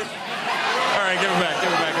 All right, give it back.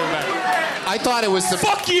 I thought it was the...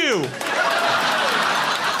 Fuck you!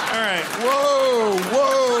 All right. Whoa.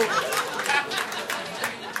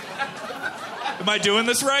 Am I doing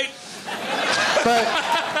this right?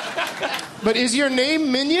 But is your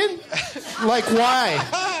name Minion? Like,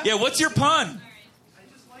 why? Yeah, what's your pun?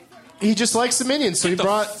 He just likes the Minions, so he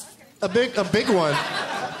brought a big one.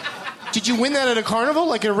 Did you win that at a carnival,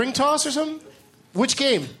 like a ring toss or something? Which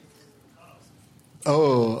game?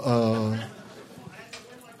 A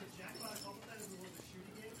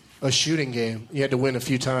shooting game. You had to win a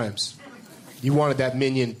few times. You wanted that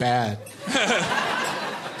Minion bad.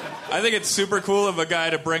 I think it's super cool of a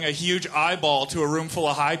guy to bring a huge eyeball to a room full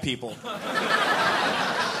of high people.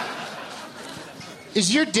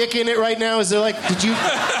 Is your dick in it right now? Is there like, did you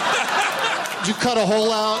cut a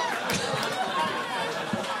hole out?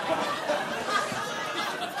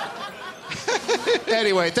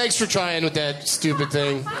 Anyway, thanks for trying with that stupid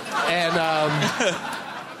thing. And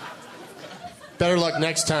better luck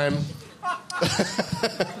next time.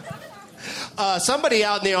 Somebody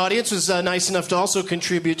out in the audience was nice enough to also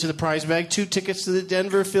contribute to the prize bag. 2 tickets to the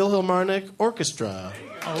Denver Philharmonic Orchestra.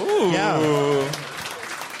 Oh. Yeah.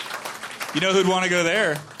 You know who'd want to go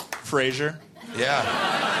there? Frasier. Yeah.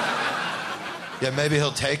 Yeah, maybe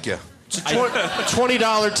he'll take you. It's a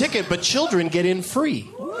 $20 ticket, but children get in free.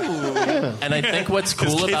 Yeah. And I think what's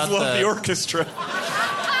cool about the orchestra.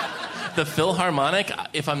 The Philharmonic, I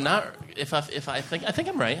think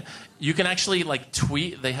I'm right. You can actually like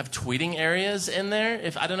tweet. They have tweeting areas in there.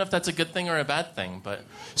 I don't know if that's a good thing or a bad thing, but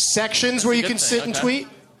sections where you can sit and tweet.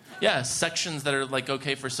 Yeah, sections that are like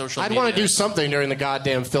okay for social I'd media. want to do something during the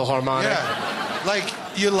goddamn Philharmonic. Yeah, like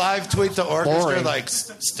you live tweet the orchestra, Boring. like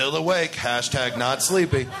still awake, #not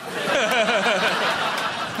sleepy.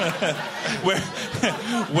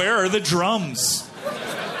 Where are the drums?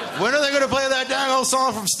 When are they going to play that dang old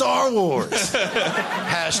song from Star Wars?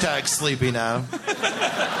 #sleepy now.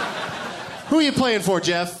 Who are you playing for,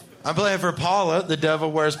 Geoff? I'm playing for Paula, the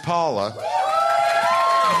Devil Wears Paula.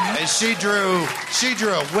 And she drew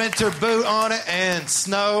a winter boot on it and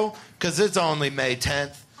snow, because it's only May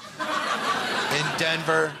 10th in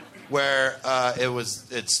Denver, where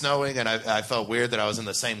it's snowing, and I felt weird that I was in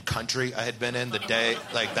the same country I had been in the day,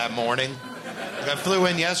 like that morning. Like I flew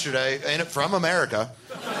in yesterday from America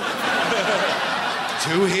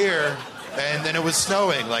to here, and then it was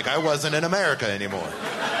snowing, like I wasn't in America anymore.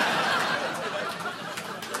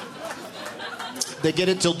 They get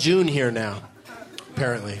it till June here now,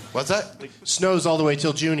 apparently. What's that? Snows all the way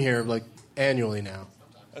till June here, like annually now.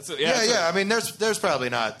 Yeah. I mean, there's probably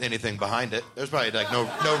not anything behind it. There's probably like no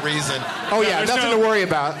reason. Oh yeah, nothing to worry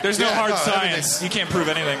about. There's no hard science. You can't prove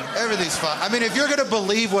anything. Everything's fine. I mean, if you're gonna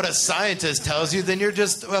believe what a scientist tells you, then you're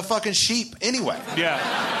just a fucking sheep anyway. Yeah.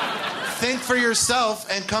 Think for yourself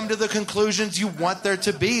and come to the conclusions you want there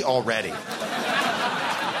to be already.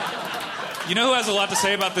 You know who has a lot to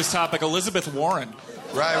say about this topic? Elizabeth Warren.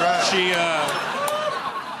 Right. She.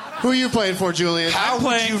 Who are you playing for, Julian? How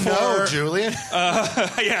would you know, Julian?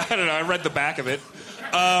 Yeah, I don't know. I read the back of it.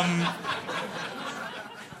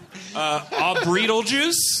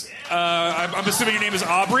 Beetlejuice. I'm assuming your name is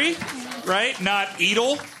Aubrey, right? Not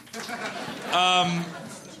Edel.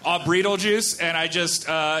 Beetlejuice, and I just,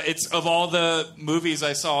 it's of all the movies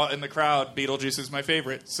I saw in the crowd, Beetlejuice is my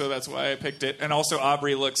favorite, so that's why I picked it. And also,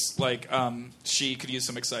 Aubrey looks like she could use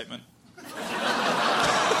some excitement.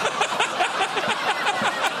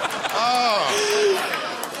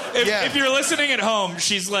 If you're listening at home,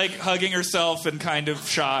 she's like hugging herself and kind of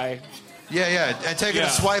shy. Yeah, and taking a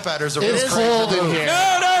swipe at her is a real crazy cold in move. here. No,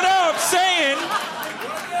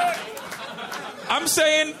 I'm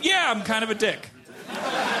saying, yeah, I'm kind of a dick.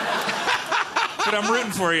 But I'm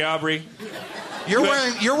rooting for you, Aubrey. You're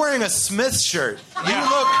wearing a Smith shirt.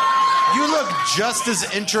 Yeah. You look just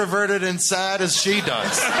as introverted and sad as she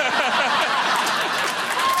does.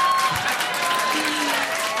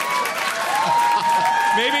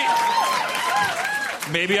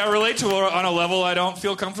 Maybe I relate to her on a level I don't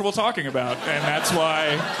feel comfortable talking about, and that's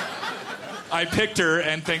why I picked her.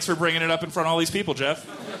 And thanks for bringing it up in front of all these people, Geoff.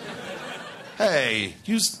 Hey,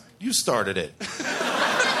 you started it.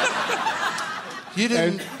 You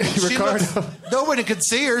didn't. Ricardo. Nobody could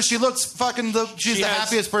see her. She looks fucking. She's the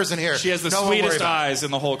happiest person here. She has the sweetest eyes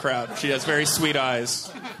in the whole crowd. She has very sweet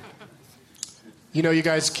eyes. You know, you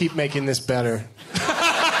guys keep making this better.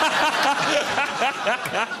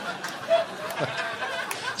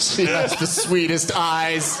 She has the sweetest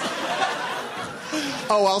eyes.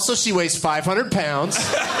 Oh, also, she weighs 500 pounds.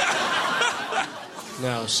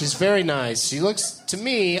 No, she's very nice. She looks, to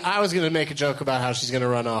me, I was going to make a joke about how she's going to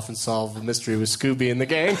run off and solve the mystery with Scooby and the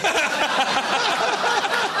gang.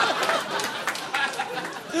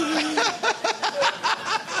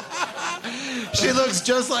 She looks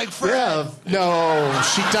just like Fred. Yeah. No,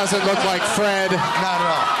 she doesn't look like Fred. Not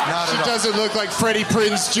at all. She doesn't look like Freddie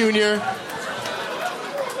Prinze Jr.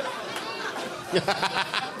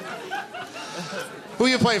 Who are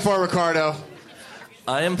you playing for, Ricardo?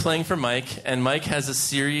 I am playing for Mike, and Mike has a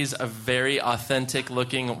series of very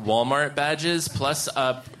authentic-looking Walmart badges, plus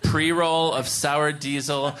a pre-roll of Sour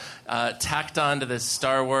Diesel tacked onto this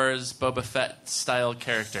Star Wars Boba Fett-style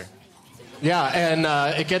character. Yeah, and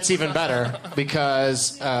it gets even better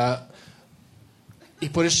because he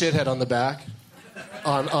put a shithead on the back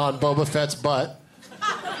on Boba Fett's butt.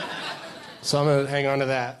 So I'm going to hang on to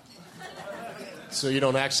that so you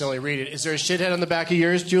don't accidentally read it. Is there a shithead on the back of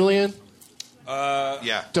yours, Julian?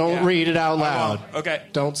 Yeah. Don't read it out loud. Okay.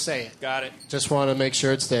 Don't say it. Got it. Just want to make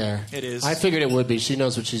sure it's there. It is. I figured it would be. She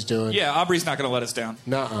knows what she's doing. Yeah, Aubrey's not going to let us down.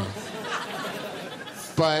 Nuh-uh.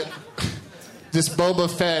 But this Boba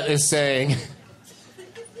Fett is saying,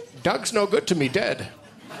 Doug's no good to me dead.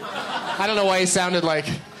 I don't know why he sounded like...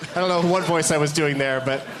 I don't know what voice I was doing there,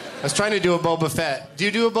 but I was trying to do a Boba Fett. Do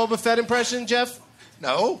you do a Boba Fett impression, Geoff?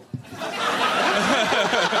 No.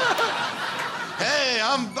 Hey,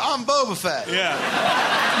 I'm Boba Fett. Yeah.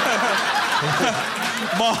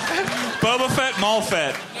 Boba Fett, Mall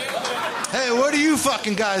Fett. Hey, what are you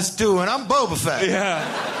fucking guys doing? I'm Boba Fett. Yeah.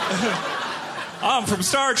 I'm from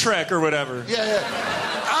Star Trek or whatever. Yeah.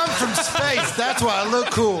 I'm from space. That's why I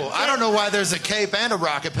look cool. I don't know why there's a cape and a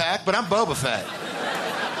rocket pack, but I'm Boba Fett.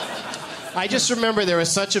 I just remember there was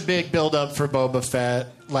such a big build-up for Boba Fett.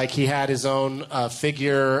 Like, he had his own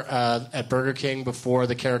figure at Burger King before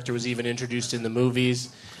the character was even introduced in the movies.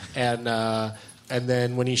 And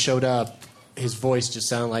then when he showed up, his voice just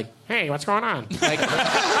sounded like, "Hey, what's going on?"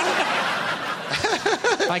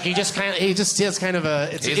 Like he just has kind of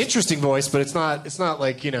it's an interesting voice, but it's not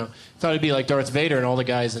like, I thought it'd be like Darth Vader and all the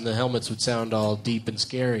guys in the helmets would sound all deep and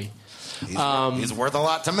scary. He's worth a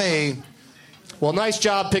lot to me. Well, nice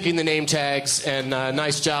job picking the name tags, and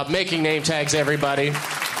nice job making name tags, everybody.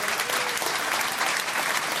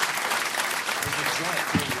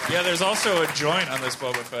 Yeah, there's also a joint on this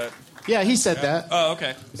Boba Fett. Yeah, he said that. Oh,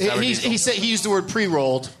 okay. He said he used the word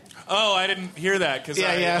pre-rolled. Oh, I didn't hear that because you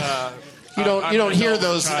don't hear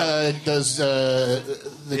those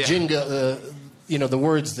jingo, the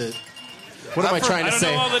words that. What am I trying to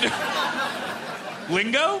say?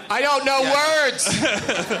 Lingo? I don't know words.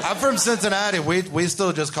 I'm from Cincinnati. We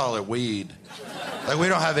still just call it weed. Like, we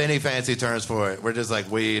don't have any fancy terms for it. We're just like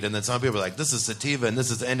weed. And then some people are like, this is sativa and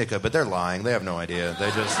this is indica, but they're lying. They have no idea. They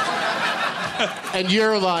just. And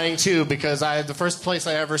you're lying too, because the first place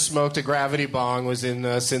I ever smoked a gravity bong was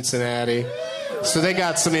in Cincinnati. So they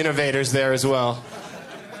got some innovators there as well.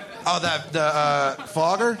 Oh, the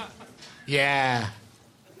fogger? Yeah.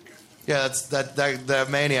 Yeah, that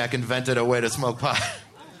maniac invented a way to smoke pot.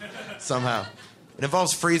 Somehow. It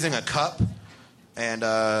involves freezing a cup, and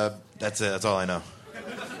that's it. That's all I know.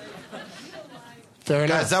 Fair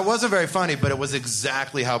enough. Guys, that wasn't very funny, but it was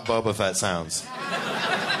exactly how Boba Fett sounds.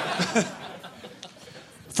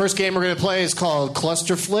 First game we're going to play is called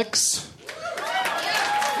Cluster Flicks.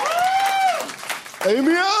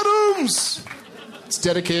 Amy Adams! It's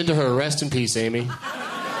dedicated to her. Rest in peace, Amy.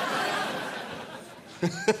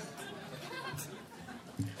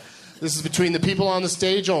 This is between the people on the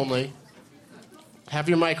stage only. Have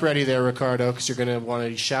your mic ready there, Ricardo, because you're going to want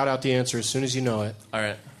to shout out the answer as soon as you know it. All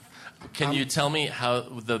right. Can you tell me how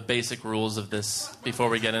the basic rules of this before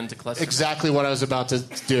we get into cluster? Exactly what I was about to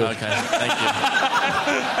do. Okay, thank you.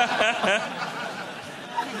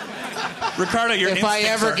 Ricardo, your if I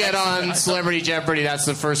ever get on Celebrity Jeopardy, that's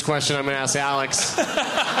the first question I'm going to ask Alex.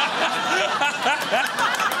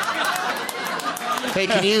 Hey,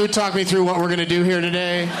 can you talk me through what we're going to do here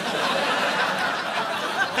today?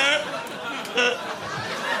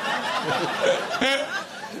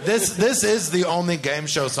 This is the only game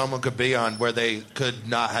show someone could be on where they could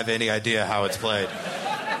not have any idea how it's played.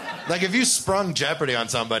 Like, if you sprung Jeopardy on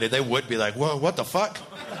somebody, they would be like, whoa, what the fuck?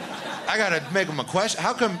 I gotta make them a question.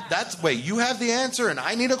 How come wait, you have the answer and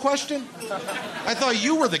I need a question? I thought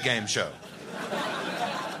you were the game show.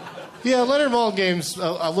 Yeah, Leonard Maltin game's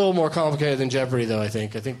a little more complicated than Jeopardy, though, I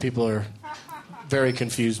think. I think people are very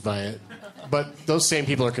confused by it. But those same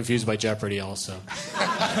people are confused by Jeopardy also.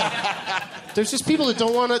 There's just people that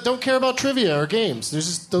don't care about trivia or games. There's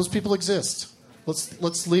just those people exist.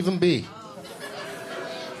 Let's leave them be.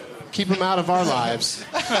 Keep them out of our lives.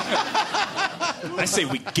 I say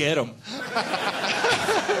we get them.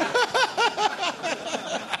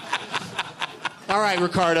 All right,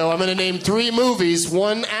 Ricardo, I'm going to name 3 movies.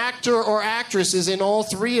 One actor or actress is in all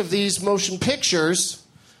 3 of these motion pictures.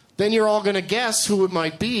 Then you're all going to guess who it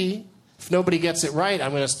might be. If nobody gets it right,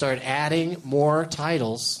 I'm going to start adding more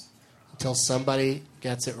titles until somebody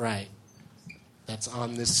gets it right. That's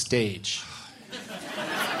on this stage.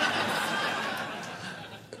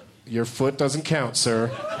 Your foot doesn't count,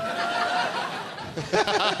 sir.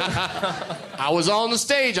 I was on the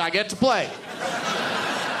stage. I get to play.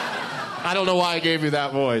 I don't know why I gave you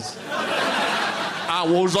that voice. I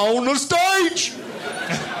was on the stage.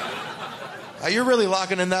 You're really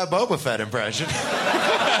locking in that Boba Fett impression.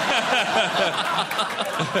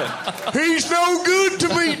 He's no good to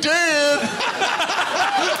me, Dad.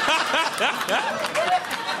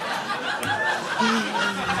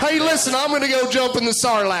 Hey, listen, I'm going to go jump in the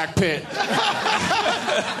Sarlacc pit.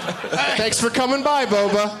 Thanks for coming by,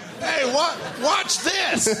 Boba. Hey, watch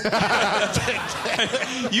this.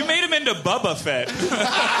 You made him into Bubba Fett.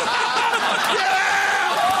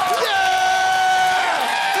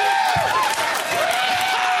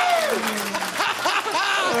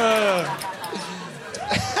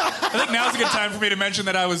 think now's a good time for me to mention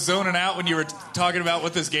that I was zoning out when you were talking about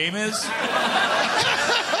what this game is.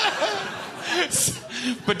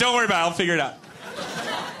 But don't worry about it. I'll figure it out.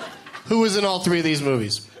 Who was in all three of these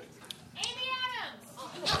movies? Amy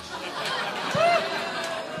Adams.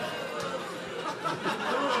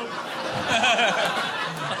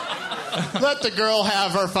 Let the girl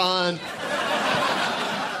have her fun.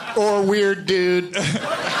 Or weird dude.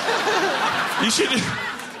 You should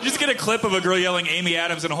just get a clip of a girl yelling Amy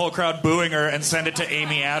Adams and a whole crowd booing her and send it to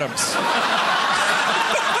Amy Adams.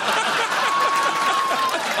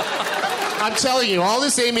 I'm telling you, all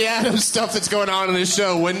this Amy Adams stuff that's going on in this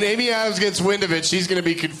show, when Amy Adams gets wind of it, she's going to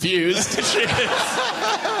be confused. She is.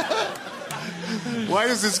 Why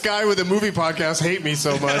does this guy with a movie podcast hate me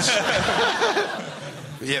so much?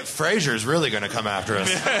 Yeah, Frasier's really going to come after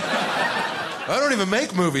us. I don't even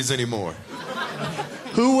make movies anymore.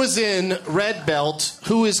 Who was in Red Belt?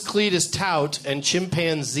 Who is Cletus Tout and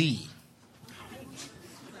Chimpanzee?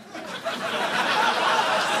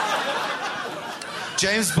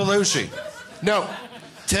 James Belushi. No.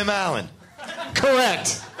 Tim Allen.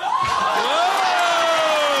 Correct.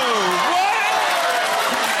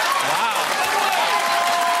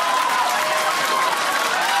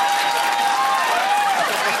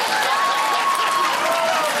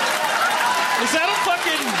 Is that a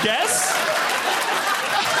fucking guess?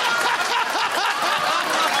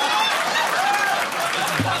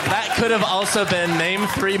 That could have also been name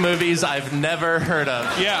 3 movies I've never heard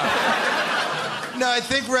of. Yeah. No, I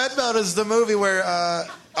think Red Belt is the movie where...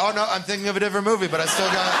 oh, no, I'm thinking of a different movie, but I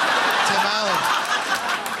still got Tim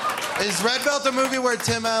Allen. Is Red Belt the movie where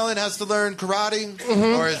Tim Allen has to learn karate?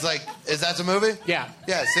 Mm-hmm. Or is that the movie? Yeah.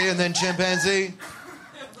 Yeah, see, and then Chimpanzee?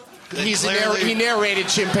 He narrated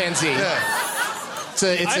Chimpanzee. Yeah.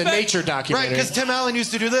 It's a nature documentary. Right, because Tim Allen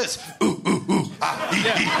used to do this. Ooh, ooh, ooh, ah, hee,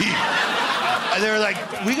 hee, hee. And they were like,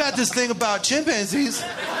 we got this thing about chimpanzees.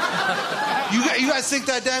 You guys think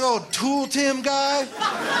that dang old Tool Tim guy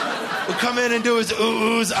would come in and do his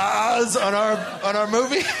oohs, ahs on our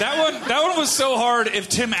movie? That one was so hard. If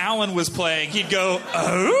Tim Allen was playing, he'd go,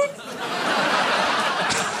 oh?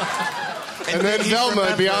 And then Velma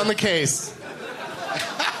would be on the case.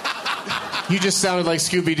 You just sounded like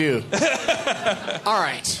Scooby-Doo. All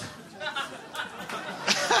right.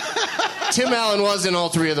 Tim Allen was in all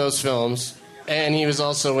 3 of those films, and he was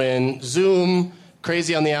also in Zoom,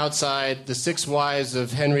 Crazy on the Outside, The 6 Wives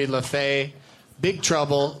of Henry LaFay, Big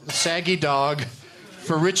Trouble, The Shaggy Dog,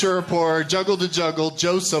 For Richer or Poorer, Juggle to Juggle,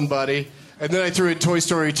 Joe Somebody, and then I threw in Toy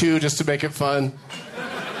Story 2 just to make it fun,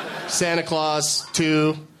 Santa Claus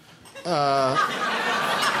 2,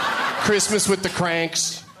 Christmas with the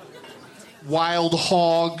Cranks, Wild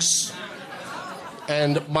Hogs,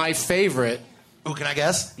 and my favorite... Ooh, can I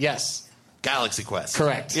guess? Yes. Galaxy Quest.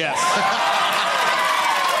 Correct. Yes.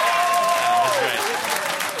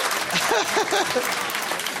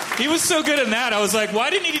 He was so good in that. I was like, why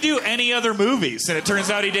didn't he do any other movies? And it turns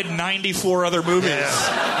out he did 94 other movies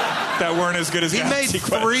that weren't as good as Galaxy Quest.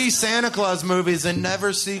 He made 3 Santa Claus movies and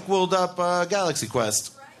never sequeled up Galaxy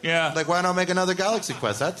Quest. Yeah. Like, why not make another Galaxy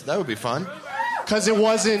Quest? That would be fun. Because it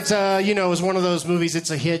wasn't, it was one of those movies, it's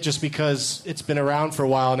a hit just because it's been around for a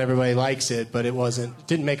while and everybody likes it, but it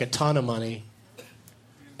didn't make a ton of money.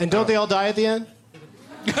 And don't they all die at the end?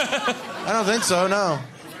 I don't think so, no.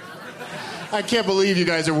 I can't believe you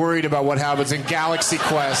guys are worried about what happens in Galaxy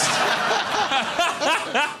Quest.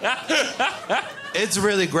 It's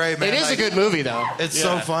really great, man. It is a good movie, though. It's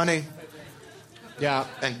so funny. Yeah.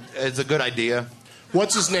 And it's a good idea.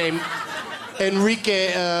 What's his name?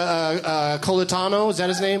 Enrique Colitano, is that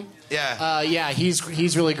his name? Yeah. Yeah,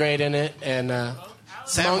 he's really great in it, and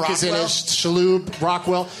Sam Monk is in it. Rockwell? Shaloub,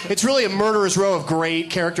 Rockwell. It's really a murderer's row of great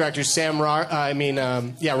character actors.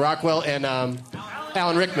 Rockwell and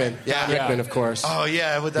Alan Rickman. Yeah. Alan Rickman, of course. Oh,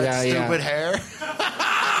 yeah, with that stupid hair.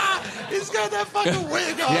 He's got that fucking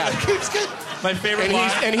wig on. Yeah. It keeps getting... My favorite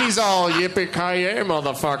line. He's all yippee-ki-yay,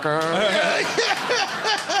 motherfucker.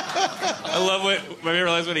 I love my favorite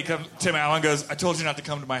line is when Tim Allen goes, I told you not to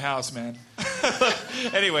come to my house, man.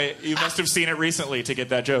 Anyway, you must have seen it recently to get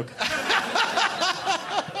that joke.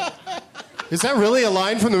 Is that really a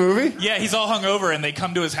line from the movie? Yeah, he's all hungover, and they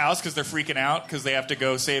come to his house because they're freaking out because they have to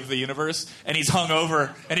go save the universe. And he's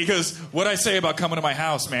hungover, and he goes, "What'd I say about coming to my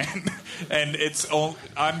house, man?" And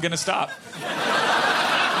I'm gonna stop.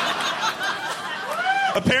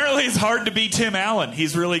 Apparently, it's hard to be Tim Allen.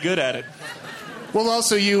 He's really good at it. Well,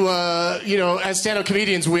 also, as stand-up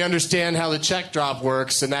comedians, we understand how the check drop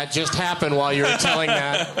works, and that just happened while you were telling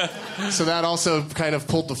that. So that also kind of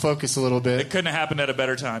pulled the focus a little bit. It couldn't have happened at a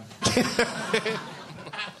better time.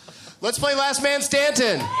 Let's play Last Man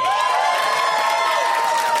Stanton.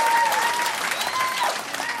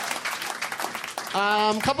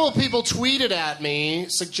 A couple of people tweeted at me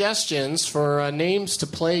suggestions for names to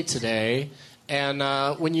play today. And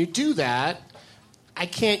when you do that, I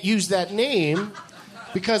can't use that name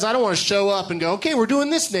because I don't want to show up and go, okay, we're doing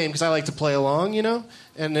this name because I like to play along, you know?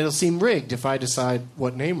 And it'll seem rigged if I decide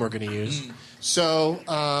what name we're going to use. So,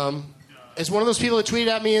 is one of those people that tweeted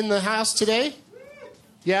at me in the house today?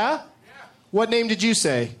 Yeah? What name did you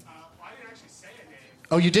say? I didn't actually say a name.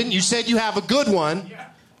 Oh, you didn't? You said you have a good one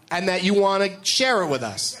and that you want to share it with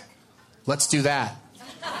us. Let's do that.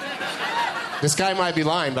 This guy might be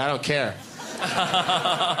lying, but I don't care.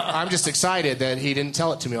 I'm just excited that he didn't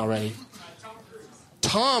tell it to me already.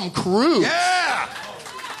 Tom Cruise. Yeah!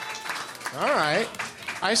 All right.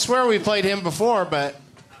 I swear we played him before, but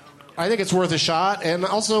I think it's worth a shot. And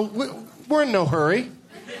also, we're in no hurry.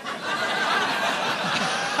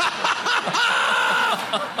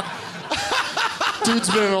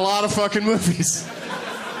 Dude's been in a lot of fucking movies.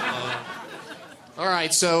 All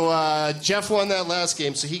right, so Geoff won that last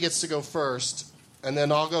game, so he gets to go first. And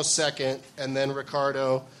then I'll go second, and then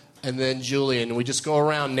Ricardo, and then Julian. We just go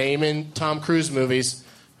around naming Tom Cruise movies.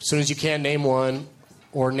 As soon as you can, name one,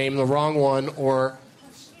 or name the wrong one, or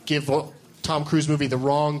give a Tom Cruise movie the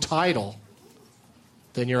wrong title,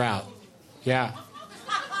 then you're out. Yeah.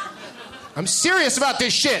 I'm serious about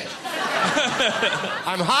this shit.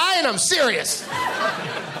 I'm high and I'm serious.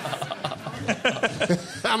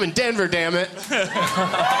 I'm in Denver, damn it.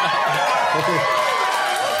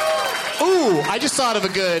 Ooh, I just thought of a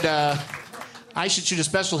good... I should shoot a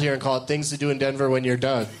special here and call it Things to Do in Denver When You're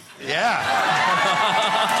Done. Yeah.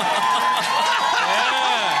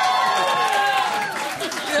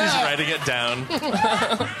 He's writing it down.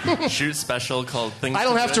 Shoot special called Things I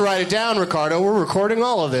don't have to write it down, Ricardo. We're recording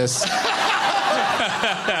all of this.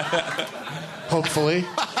 Hopefully.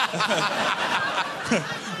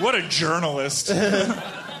 What a journalist.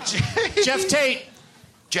 Geoff Tate.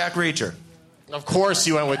 Jack Reacher. Of course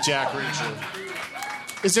you went with Jack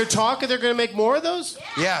Reacher. Is there talk that they're going to make more of those?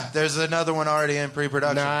 Yeah, there's another one already in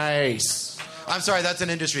pre-production. Nice. I'm sorry, that's an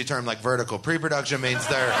industry term like vertical. Pre-production means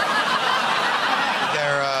they're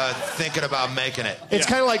thinking about making it. It's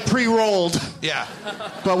kind of like pre-rolled. Yeah.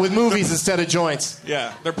 But with movies instead of joints.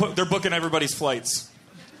 Yeah, they're booking everybody's flights.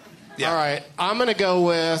 Yeah. All right, I'm going to go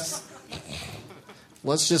with...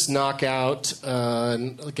 Let's just knock out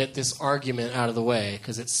and get this argument out of the way,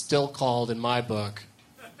 because it's still called, in my book,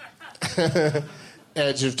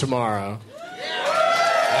 Edge of Tomorrow.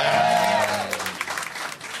 Yeah.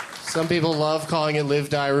 Some people love calling it Live,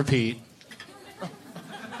 Die, Repeat. But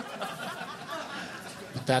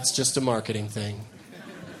that's just a marketing thing.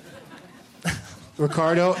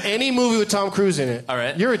 Ricardo, any movie with Tom Cruise in it. All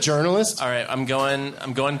right. You're a journalist. All right, I'm going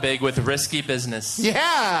big with Risky Business.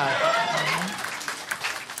 Yeah.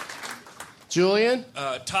 Julian?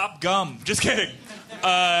 Top Gum. Just kidding.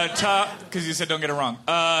 Because you said don't get it wrong.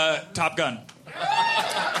 Top Gun.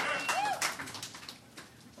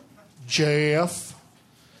 Geoff?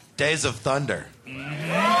 Days of Thunder.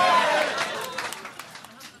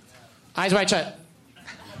 Eyes wide shut.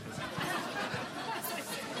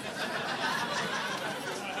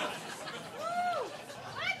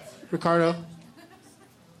 Ricardo?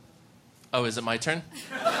 Oh, is it my turn?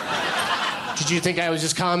 Did you think I was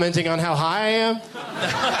just commenting on how high I am?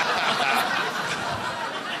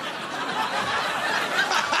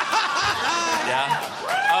 Yeah.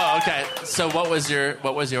 Oh, okay. So what was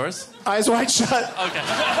yours? Eyes wide shut. Okay.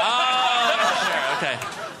 Oh, sure. Okay.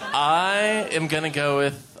 I am gonna go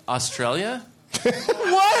with Australia. What?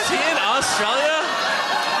 Is he in Australia?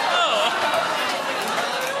 Oh.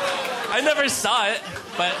 I never saw it,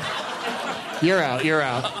 but You're out. You're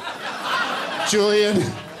out. Julian?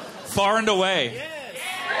 Far and Away.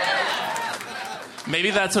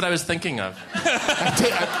 maybe that's what I was thinking of.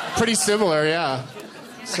 Pretty similar, yeah.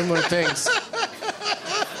 Similar things.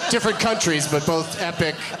 Different countries, but both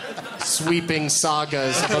epic, sweeping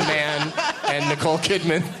sagas of a man and Nicole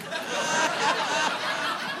Kidman.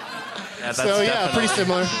 Yeah, So, yeah, pretty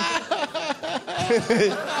similar.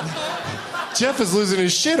 Geoff is losing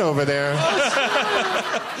his shit over there.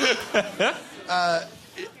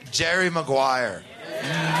 Jerry Maguire.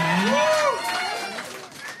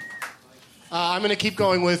 I'm going to keep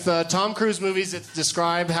going with Tom Cruise movies that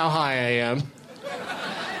describe how high I am.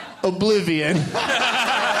 Oblivion.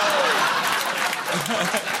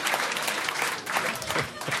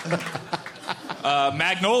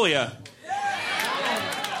 Magnolia.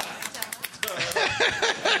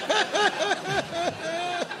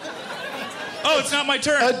 Oh, it's not my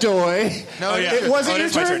turn. Adoy. No, yeah. It wasn't Oh, it your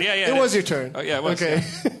is my turn? turn. Yeah, yeah, It it was is. your turn. Oh, yeah, it was. Okay.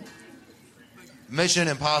 Mission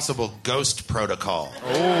Impossible Ghost Protocol.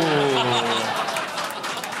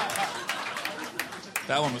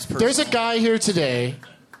 That one was personal. There's a guy here today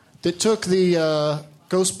that took the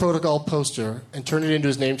Ghost Protocol poster and turned it into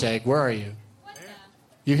his name tag. Where are you?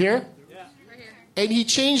 You here? Yeah. We're here. And he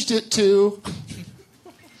changed it to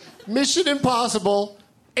Mission Impossible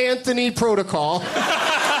Anthony Protocol.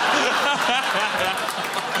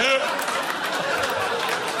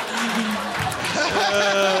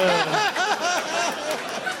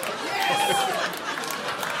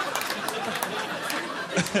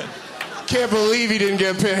 Can't believe he didn't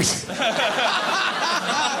get picked.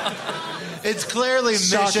 It's clearly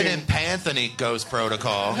Shocking. Mission Impanthony Ghost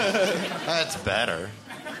Protocol. That's better.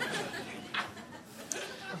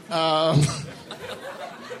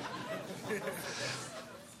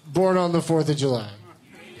 Born on the 4th of July.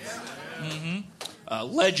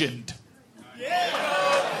 Legend.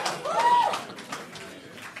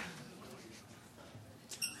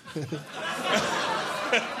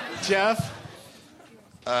 Geoff?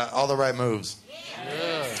 All the right moves.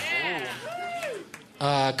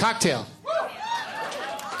 Cocktail.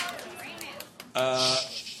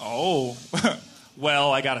 Oh.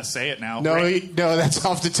 Well, I gotta say it now. No, no, that's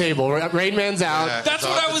off the table. Rain Man's out. Yeah. That's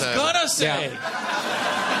what I was gonna say.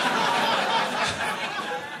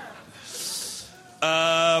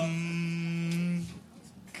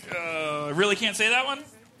 Really can't say that one?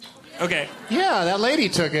 Okay. Yeah, that lady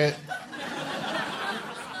took it.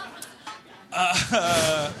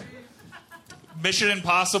 Mission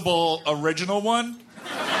Impossible original one?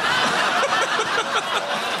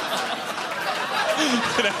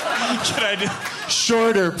 Can I do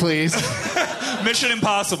Shorter, please. Mission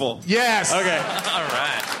Impossible? Yes. Okay. All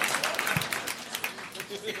right.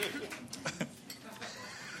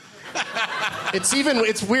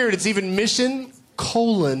 It's weird. It's even Mission :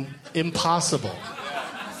 Impossible.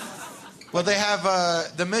 Well, they have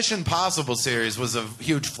the Mission Possible series was a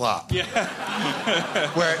huge flop. Yeah.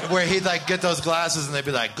 where he'd like get those glasses and they'd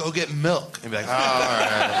be like, "Go get milk," and he'd be like, "Oh, all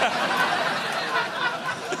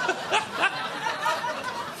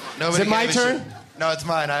right." Is it my turn? No, it's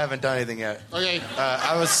mine. I haven't done anything yet. Okay.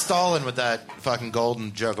 I was stalling with that fucking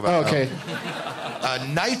golden joke about Okay. milk.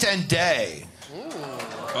 Night and Day.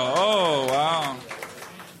 Oh, wow.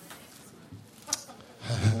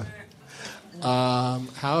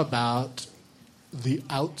 How about The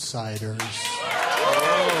Outsiders?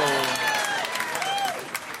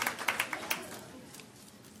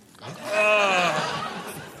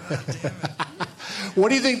 What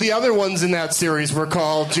do you think the other ones in that series were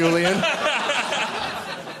called, Julian?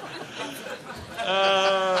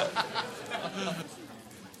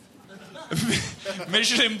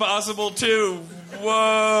 Mission Impossible 2.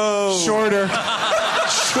 Whoa. Shorter.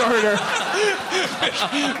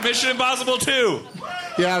 Mission Impossible 2.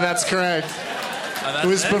 Yeah, that's correct. It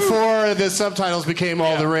was before the subtitles became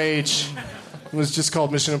all the rage. It was just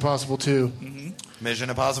called Mission Impossible 2. Mission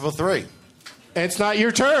Impossible 3. It's not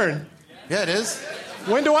your turn. Yeah, it is.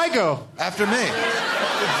 When do I go? After me.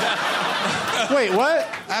 Wait, what?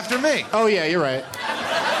 After me. Oh, yeah, you're right.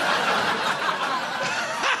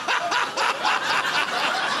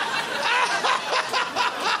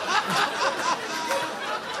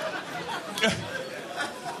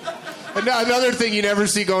 Another thing you never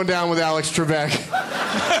see going down with Alex Trebek.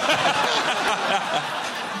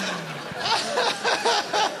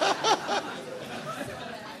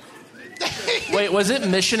 Wait, was it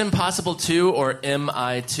Mission Impossible 2 or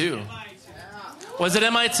MI2? Was it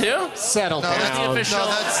MI2? Settle down. That's the official. No,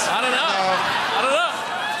 that's- I don't know. I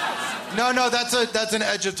don't know. No, that's an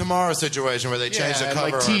Edge of Tomorrow situation where they changed the and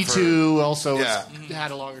cover. like T2 also Yeah.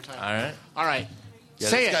 had a longer time. All right. All right. Yeah,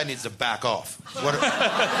 Say this it. guy needs to back off. What?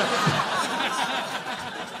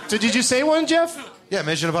 So did you say one, Geoff? Yeah,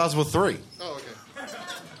 Mission Impossible 3. Oh, okay.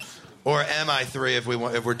 Or MI3 if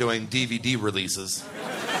we're doing DVD releases.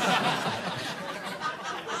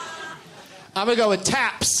 I'm going to go with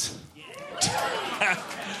Taps.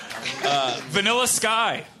 Vanilla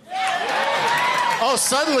Sky. Oh,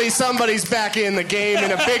 suddenly somebody's back in the game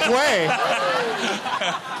in a big way.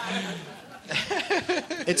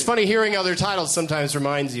 It's funny hearing other titles sometimes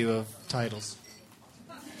reminds you of titles.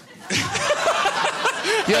 You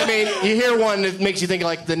know what I mean? You hear one that makes you think of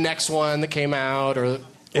like the next one that came out or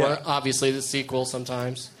obviously the sequel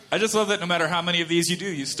sometimes. I just love that no matter how many of these you do,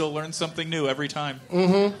 you still learn something new every time.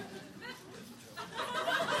 Mm-hmm.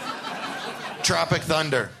 Tropic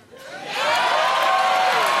Thunder.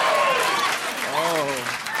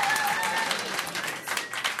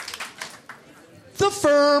 The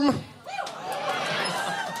Firm.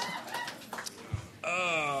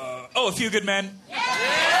 A Few Good Men.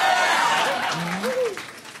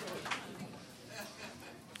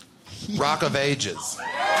 Rock of Ages.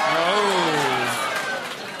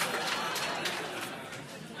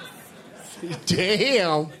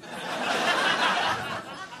 Damn.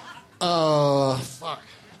 Oh, fuck.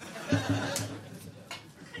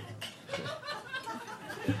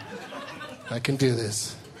 I can do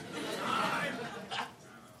this.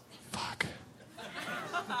 Fuck.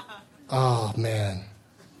 Oh, man.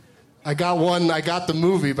 I got the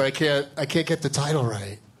movie, but I can't get the title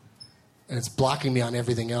right. And it's blocking me on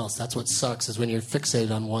everything else. That's what sucks, is when you're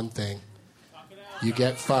fixated on one thing. You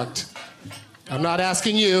get fucked. I'm not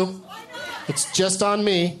asking you. It's just on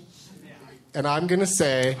me. And I'm going to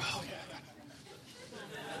say...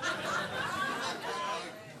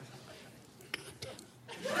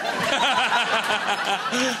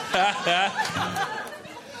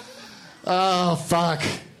 Oh, fuck.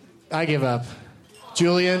 I give up.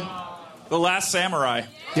 Julian? The Last Samurai.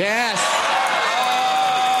 Yes!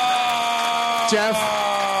 Geoff?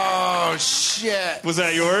 Oh, shit. Was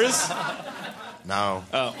that yours? No.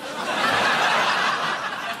 Oh.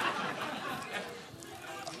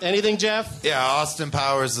 Anything, Geoff? Yeah, Austin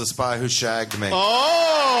Powers, The Spy Who Shagged Me.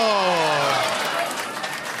 Oh!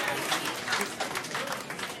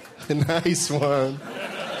 Nice one.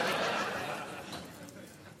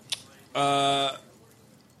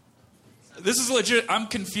 This is legit. I'm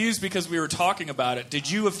confused because we were talking about it. Did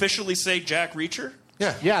you officially say Jack Reacher?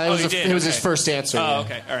 Yeah. Yeah, it was his first answer. Oh, yeah.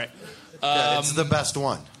 okay. All right. Yeah, it's the best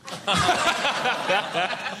one.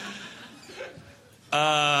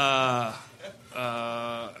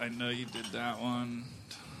 I know you did that one.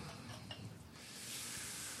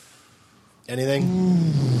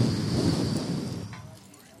 Anything?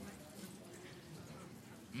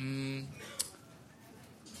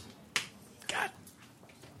 God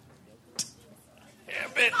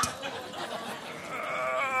damn it.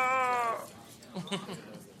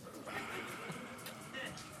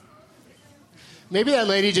 Maybe that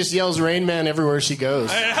lady just yells Rain Man everywhere she goes.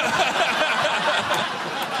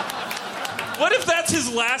 What if that's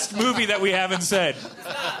his last movie that we haven't said?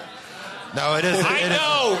 No, it is. I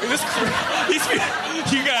know.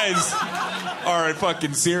 You guys are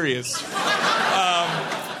fucking serious.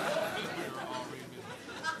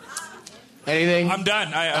 Anything? I'm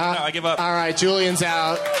done. I don't know. I give up. All right, Julian's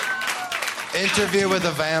out. Interview with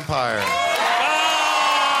a Vampire.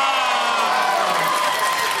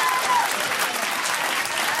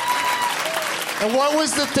 And what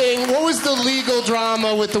was the thing? What was the legal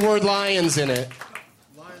drama with the word lions in it?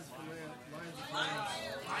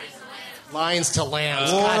 Lions to lambs.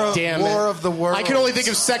 God damn it. War of the Worlds. I can only think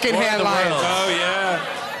of secondhand lions. Oh, yeah.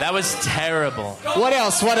 That was terrible. What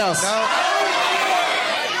else? What else? No.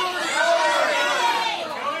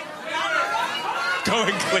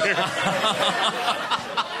 Going clear.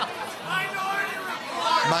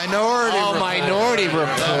 Minority Report. Minority Report.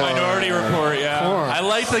 Minority Report, yeah. I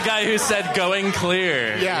like the guy who said going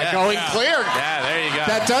clear. Yeah, going clear. Yeah, there you go.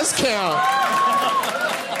 That does count.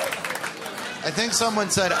 I think someone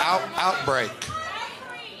said outbreak.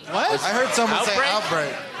 What? I heard someone say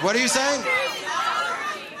outbreak. What are you saying?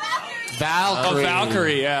 Valkyrie. Oh,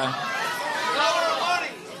 Valkyrie, yeah.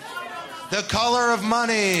 The Color of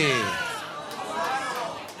Money.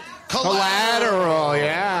 Collateral,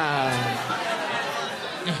 yeah.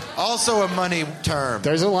 Also a money term.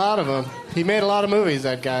 There's a lot of them. He made a lot of movies,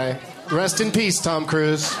 that guy. Rest in peace, Tom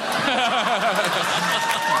Cruise.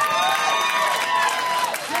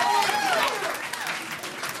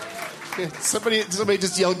 Somebody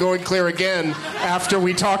just yelled going clear again after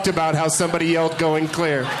we talked about how somebody yelled going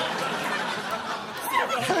clear.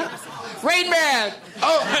 Rain Man!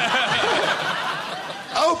 Oh!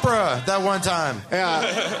 Oprah, that one time.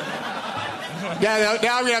 Yeah. Yeah,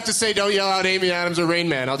 now I'm going to have to say don't yell out Amy Adams or Rain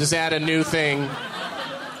Man. I'll just add a new thing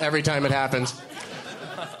every time it happens.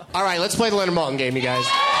 All right, let's play the Leonard Maltin game, you guys.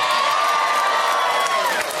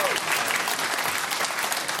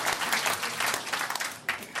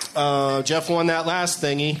 Geoff won that last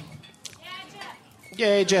thingy.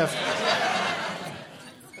 Yay, Geoff.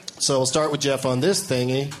 So we'll start with Geoff on this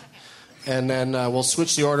thingy, and then we'll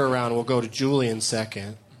switch the order around. We'll go to Julian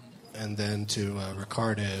second, and then to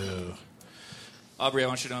Ricardo. Aubrey, I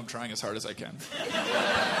want you to know I'm trying as hard as I can.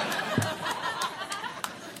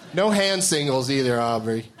 No hand singles either,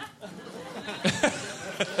 Aubrey.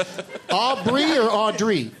 Aubrey or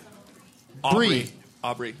Audrey? Aubrey.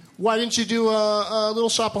 Aubrey. Why didn't you do a Little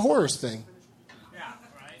Shop of Horrors thing? Yeah,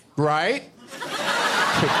 Right?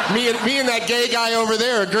 right. me and that gay guy over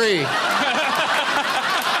there agree.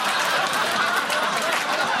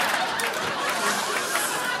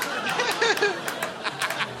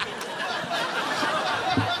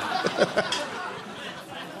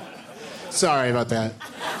 Sorry about that.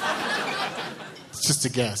 It's just a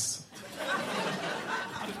guess.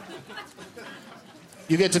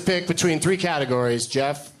 You get to pick between 3 categories.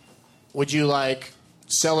 Geoff, would you like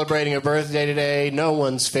celebrating a birthday today? No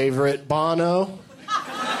one's favorite, Bono.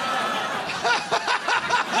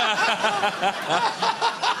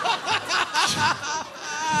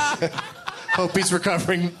 Hope he's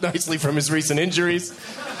recovering nicely from his recent injuries.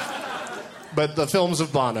 But the films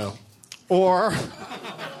of Bono. Or...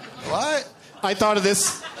 What? I thought of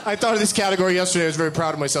this category yesterday. I was very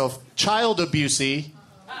proud of myself. Child abusey.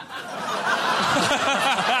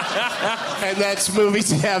 And that's movies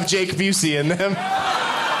that have Jake Busey in them.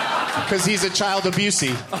 Because he's a child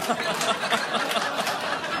abusey.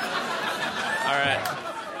 All right.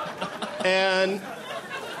 And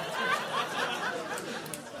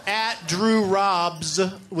at Drew Robs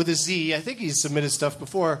with a Z, I think he's submitted stuff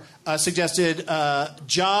before, suggested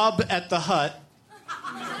Job at the Hut.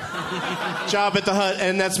 Job at the Hut,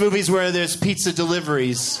 and that's movies where there's pizza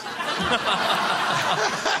deliveries.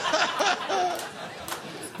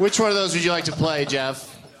 Which one of those would you like to play,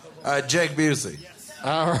 Geoff? Jake Busey.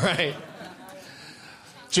 All right.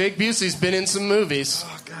 Jake Busey's been in some movies.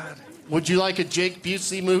 Oh, God. Would you like a Jake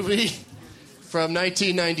Busey movie from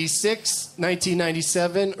 1996,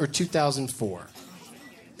 1997, or 2004?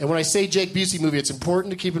 And when I say Jake Busey movie, it's important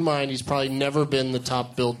to keep in mind he's probably never been the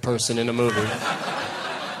top billed person in a movie.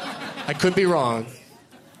 I could be wrong.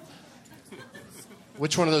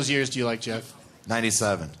 Which one of those years do you like, Geoff?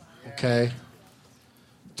 97. Okay.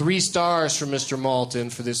 3 stars from Mr. Malton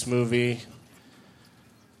for this movie.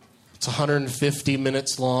 It's 150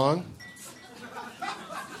 minutes long.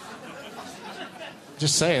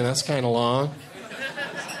 Just saying, that's kind of long.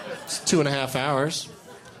 It's 2.5 hours.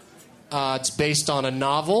 It's based on a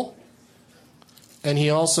novel. And he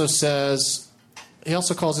also calls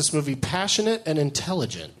this movie passionate and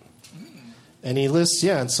intelligent. And he lists,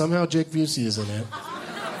 and somehow Jake Busey is in it.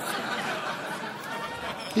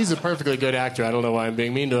 He's a perfectly good actor. I don't know why I'm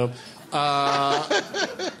being mean to him.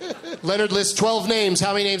 Leonard lists 12 names.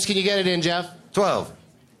 How many names can you get it in, Geoff? 12.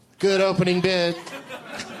 Good opening bid.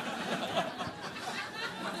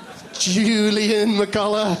 Julian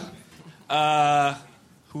McCullough.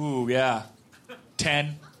 10.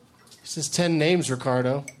 He says 10 names,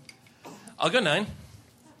 Ricardo. I'll go 9.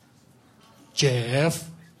 Geoff.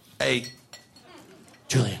 8.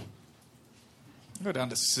 Julian. I'll go down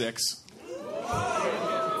to 6.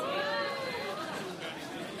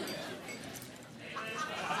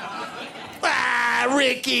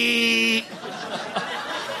 Ricky.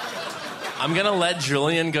 I'm going to let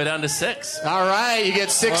Julian go down to 6. All right, you get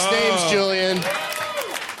 6 names, Julian.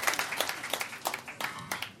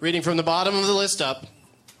 Reading from the bottom of the list up,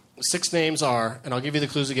 6 names are, and I'll give you the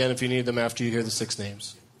clues again if you need them after you hear the 6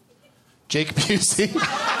 names. Jake Busey. That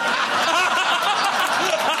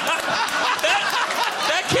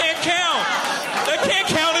can't count. That can't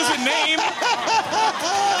count as a name.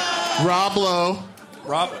 Rob Lowe.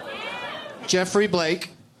 Rob. Jeffrey Blake.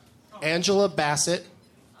 Angela Bassett.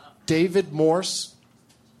 David Morse.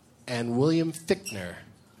 And William Fichtner.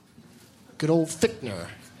 Good old Fichtner.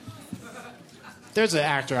 There's an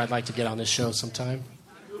actor I'd like to get on this show sometime.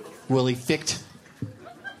 Willie Ficht.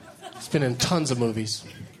 He's been in tons of movies.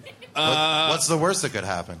 What's the worst that could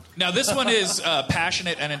happen? Now, this one is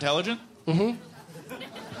passionate and intelligent? Mm-hmm.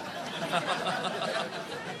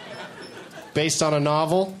 Based on a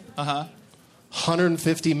novel. Uh-huh.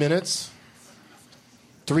 150 minutes.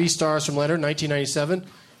 3 stars from Leonard, 1997.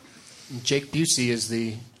 Jake Busey is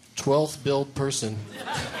the 12th billed person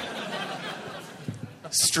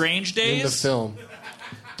Strange in the Days? film.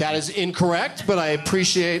 That is incorrect, but I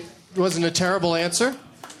appreciate it wasn't a terrible answer.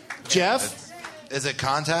 Geoff? Is it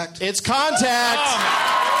Contact? It's Contact!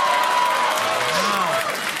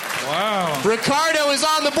 Wow. Ricardo is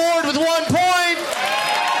on the board with 1 point.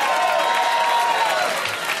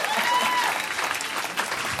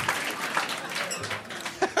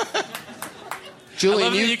 Julian, I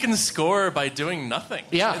love that you can score by doing nothing.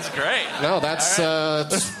 Yeah. It's great. No, that's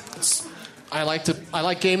I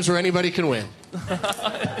like games where anybody can win.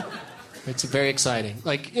 It's very exciting.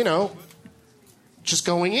 Like, just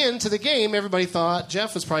going into the game, everybody thought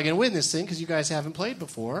Geoff was probably going to win this thing because you guys haven't played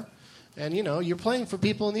before. And, you're playing for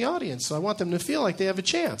people in the audience, so I want them to feel like they have a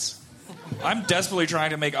chance. I'm desperately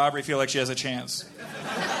trying to make Aubrey feel like she has a chance.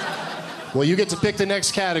 Well, you get to pick the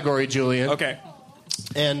next category, Julian. Okay.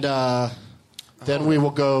 And then we will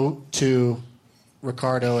go to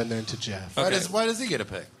Ricardo and then to Geoff. Okay. Why does he get a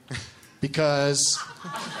pick? Because...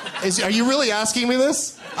 are you really asking me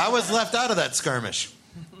this? I was left out of that skirmish.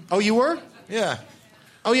 Oh, you were? Yeah.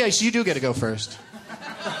 Oh, yeah, so you do get to go first.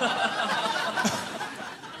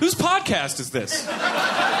 Whose podcast is this?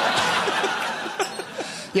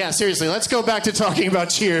 Yeah, seriously, let's go back to talking about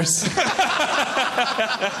Cheers.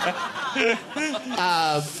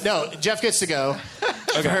 No, Geoff gets to go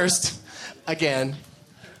first again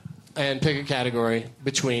and pick a category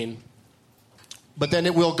between. But then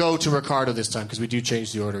it will go to Ricardo this time because we do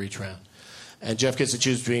change the order each round. And Geoff gets to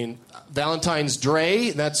choose between Valentine's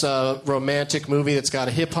Day. That's a romantic movie that's got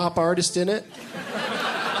a hip hop artist in it.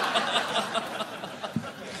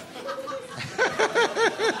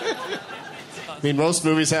 I mean, most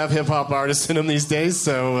movies have hip hop artists in them these days,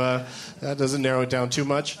 so that doesn't narrow it down too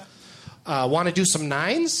much. Want to do some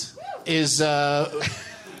nines? Is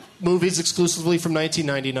movies exclusively from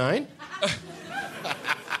 1999.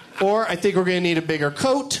 Or I think we're going to need a bigger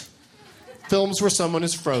coat. Films where someone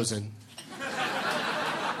is frozen.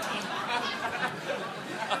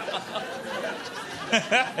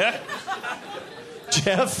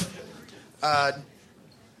 Geoff?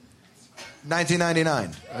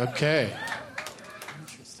 1999. Okay.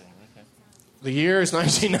 Interesting. Okay. The year is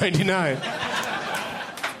 1999.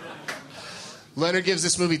 Leonard gives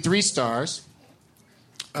this movie 3 stars.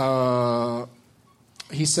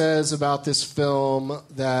 He says about this film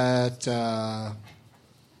that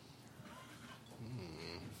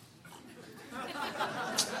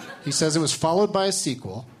he says it was followed by a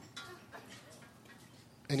sequel,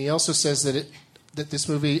 and he also says that this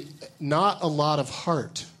movie not a lot of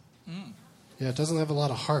heart. Yeah, it doesn't have a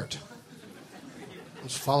lot of heart. It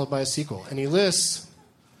was followed by a sequel, and he lists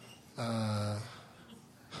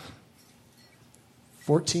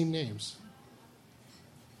 14 names.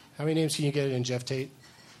 How many names can you get in, Geoff Tate?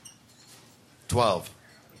 12.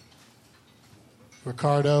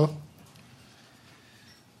 Ricardo?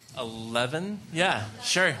 11? Yeah,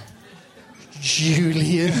 sure.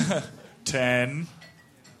 Julian? 10.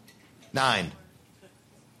 9.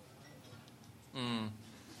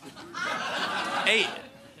 8.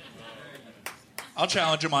 I'll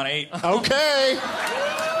challenge him on 8. Okay.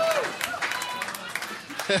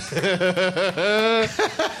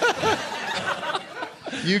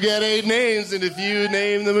 You get 8 names, and if you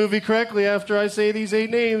name the movie correctly after I say these 8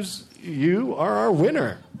 names, you are our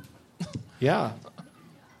winner. Yeah.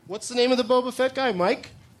 What's the name of the Boba Fett guy?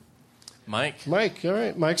 Mike? Mike. Mike, all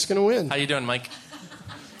right. Mike's going to win. How you doing, Mike?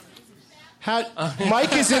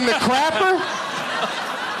 Mike is in the crapper?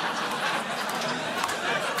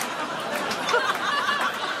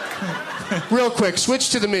 Real quick, switch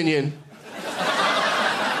to the Minion.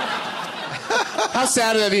 How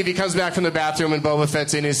sad would that be if he comes back from the bathroom and Boba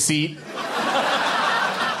Fett's in his seat?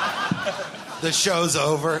 The show's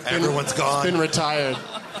over. Everyone's gone. Been retired.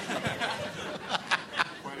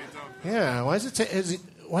 Yeah, why is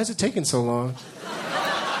it taking so long?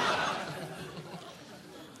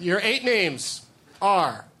 Your 8 names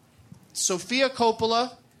are Sophia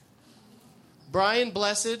Coppola, Brian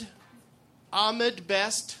Blessed, Ahmed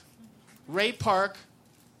Best, Ray Park,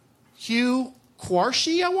 Hugh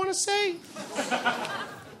Quarshie, I want to say,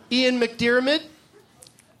 Ian McDiarmid,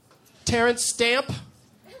 Terrence Stamp,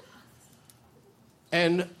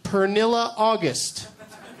 and Pernilla August.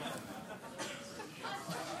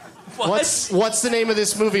 What's the name of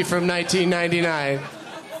this movie from 1999?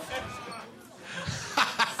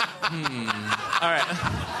 All right.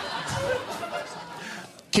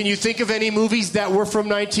 Can you think of any movies that were from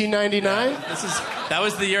 1999? That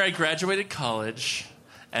was the year I graduated college,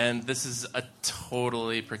 and this is a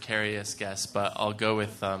totally precarious guess, but I'll go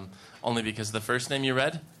with only because the first name you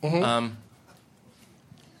read. Mm-hmm.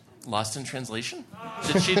 Lost in Translation?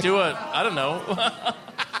 Did she do I don't know.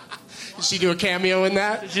 Did she do a cameo in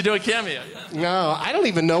that? Did she do a cameo? Yeah. No, I don't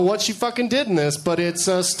even know what she fucking did in this, but it's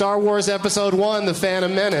Star Wars Episode 1, The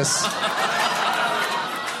Phantom Menace.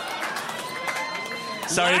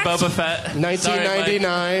 Sorry, Boba Fett.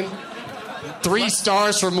 1999. Sorry, 3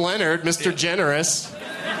 stars from Leonard, Mr. Generous.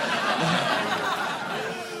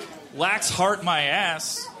 Lacks heart my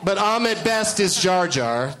ass. But Ahmed Best is Jar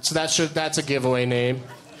Jar, so that's a giveaway name.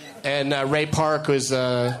 And Ray Park was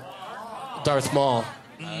Darth Maul.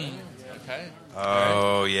 Okay.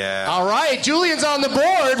 Oh, yeah. All right, Julian's on the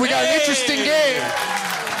board. We got an interesting game.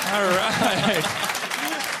 All right.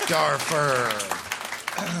 Darfur.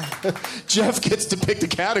 Geoff gets to pick the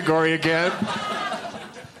category again.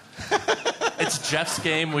 It's Jeff's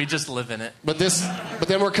game. We just live in it. But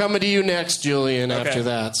then we're coming to you next, Julian, after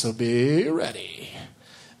that. So be ready.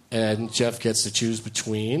 And Geoff gets to choose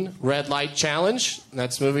between Red Light Challenge.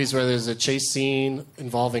 That's movies where there's a chase scene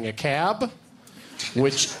involving a cab,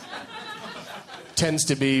 which tends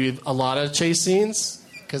to be a lot of chase scenes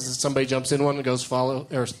because somebody jumps in one and goes follow,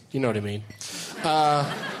 or you know what I mean.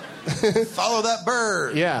 Follow that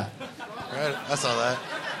bird. Yeah. Right, I saw that.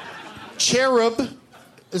 Cherub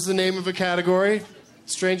is the name of a category.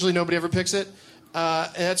 Strangely, nobody ever picks it.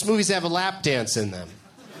 And that's movies that have a lap dance in them.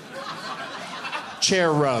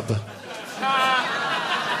 Chair rub.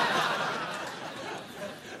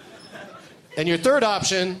 And your third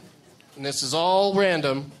option, and this is all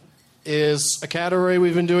random, is a category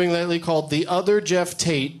we've been doing lately called The Other Geoff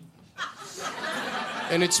Tate.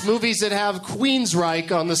 And it's movies that have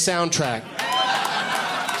Queensryche on the soundtrack.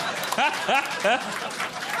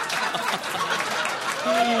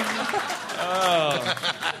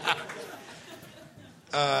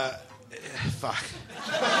 Fuck.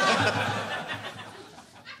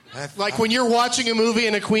 Like when you're watching a movie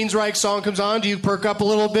and a Queensryche song comes on, do you perk up a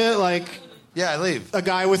little bit? Like, yeah, I leave. A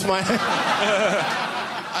guy with my...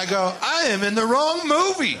 I go, I am in the wrong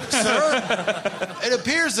movie, sir. It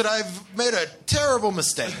appears that I've made a terrible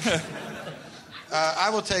mistake. I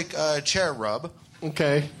will take Chair Rub.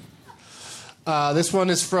 Okay. This one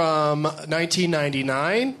is from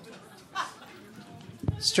 1999.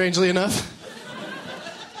 Strangely enough.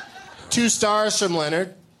 2 stars from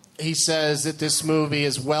Leonard. He says that this movie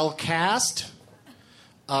is well cast.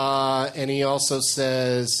 And he also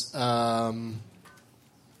says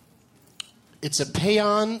it's a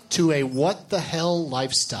paean to a what the hell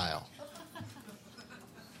lifestyle.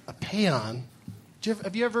 A paean?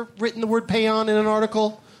 Have you ever written the word paean in an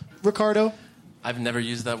article, Ricardo? I've never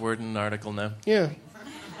used that word in an article, no. Yeah.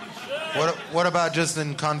 What about just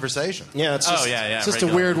in conversation? Yeah, it's just, it's just a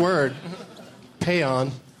weird word.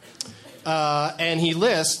 Paean. And he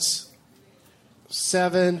lists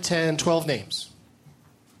 7, 10, 12 names.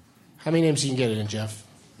 How many names you can get it in, Geoff?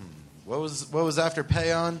 What was after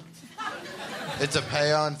paean? It's a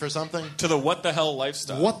paean for something? To the what the hell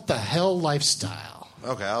lifestyle. What the hell lifestyle?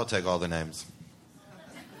 Okay, I'll take all the names.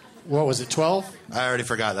 What was it, 12? I already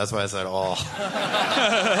forgot. That's why I said all.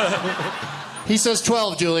 He says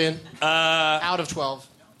 12, Julian. Out of 12.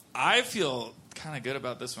 I feel kind of good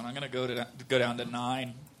about this one. I'm going to go down to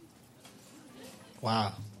 9.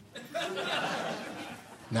 Wow.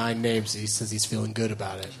 9 names. He says he's feeling good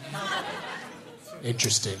about it.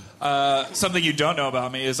 Interesting. Something you don't know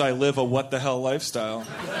about me is I live a what the hell lifestyle.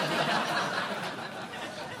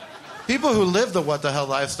 People who live the what the hell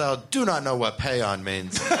lifestyle do not know what paean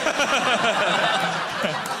means.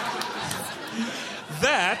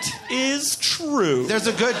 That is true. There's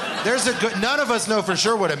a good. None of us know for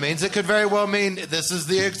sure what it means. It could very well mean this is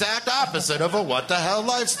the exact opposite of a what the hell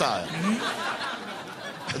lifestyle.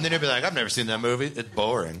 Mm-hmm. And then you'll be like, I've never seen that movie. It's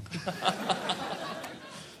boring.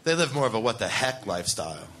 They live more of a what the heck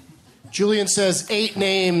lifestyle. Julian says 8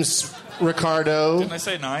 names, Ricardo. Didn't I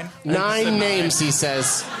say 9? 9 names, he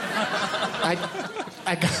says. I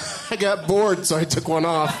got bored, so I took one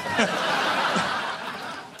off.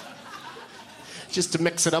 Just to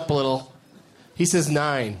mix it up a little. He says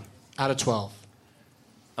 9 out of 12.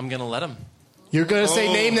 I'm going to let him. You're going to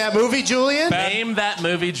say name that movie, Julian? Name that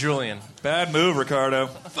movie, Julian. Bad move, Ricardo.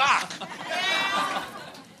 Fuck!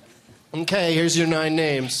 Okay, here's your 9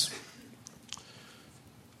 names.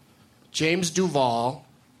 James Duvall,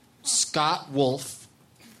 Scott Wolf,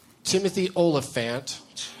 Timothy Oliphant,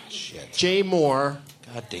 Jay Moore,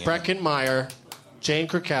 Breckin Meyer, Jane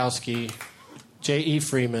Krakowski, J.E.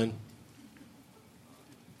 Freeman,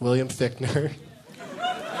 William Fichtner.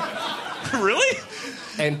 Really?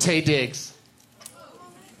 And Tay Diggs.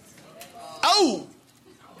 Oh!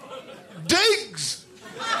 Diggs!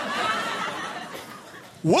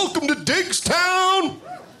 Welcome to Diggstown!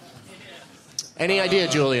 Any idea,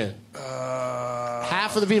 Julian?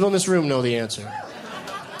 Half of the people in this room know the answer.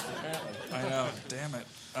 I know. Damn it.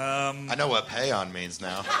 I know what paean means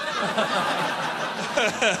now.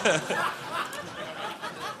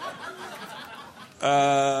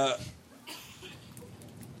 I'm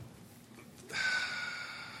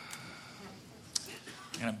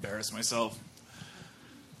gonna embarrass myself.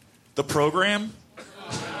 The Program?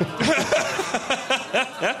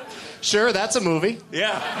 Sure, that's a movie.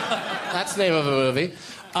 Yeah. That's the name of a movie.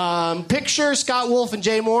 Picture Scott Wolf and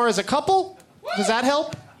Jay Moore as a couple. Does that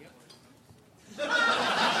help?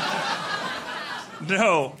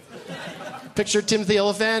 No. Picture Timothy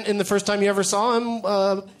Oliphant in the first time you ever saw him,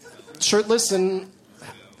 shirtless and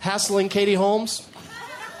hassling Katie Holmes.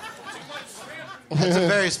 That's a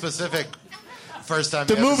very specific first time.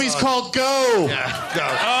 The movie's called Go. Yeah, Go.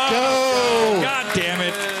 Go. God damn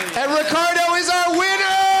it. And Ricardo is our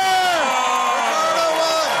winner!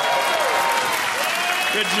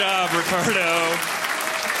 Good job, Ricardo.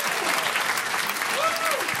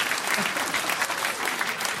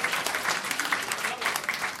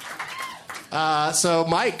 So,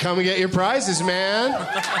 Mike, come and get your prizes, man.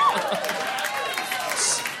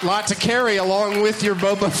 Lot to carry along with your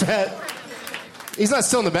Boba Fett. He's not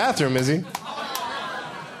still in the bathroom, is he? I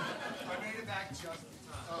made it back just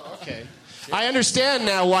Okay. I understand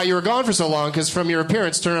now why you were gone for so long, because from your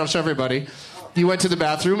appearance, turn around, show everybody, you went to the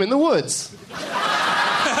bathroom in the woods.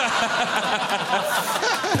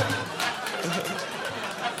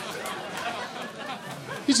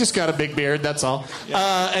 He's just got a big beard, that's all.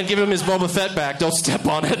 And give him his Boba Fett back. Don't step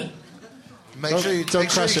on it. Make sure you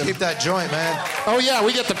keep that joint, man. Oh, yeah,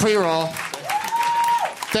 we get the pre-roll.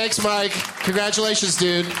 Thanks, Mike. Congratulations,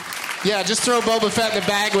 dude. Yeah, just throw Boba Fett in the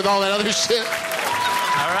bag with all that other shit.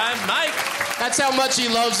 All right, Mike. That's how much he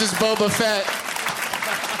loves his Boba Fett.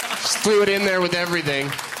 Just threw it in there with everything.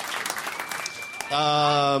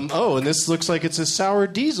 And this looks like it's a sour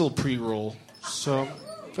diesel pre-roll. So,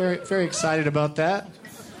 very, very excited about that.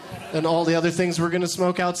 And all the other things we're going to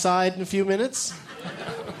smoke outside in a few minutes.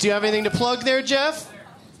 Do you have anything to plug there, Geoff?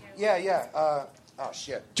 Yeah. Oh,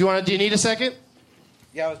 shit. Do you need a second?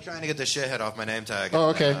 Yeah, I was trying to get the shithead off my name tag. Oh,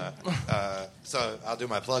 okay. So I'll do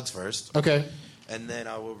my plugs first. Okay. And then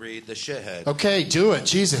I will read the shithead. Okay, do it.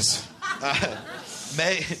 Jesus.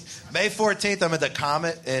 May 14th, I'm at the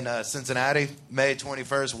Comet in Cincinnati. May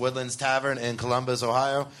 21st, Woodlands Tavern in Columbus,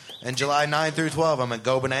 Ohio. And July 9 through 12, I'm at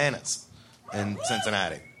Go Bananas in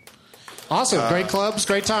Cincinnati. Awesome. Great clubs,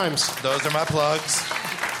 great times. Those are my plugs.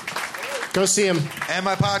 Go see them. And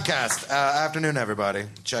my podcast. Afternoon, everybody.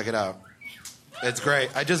 Check it out. It's great.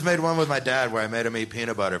 I just made one with my dad where I made him eat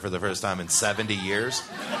peanut butter for the first time in 70 years.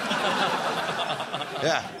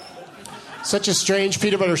 Yeah. Such a strange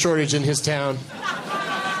peanut butter shortage in his town.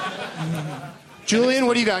 Julian,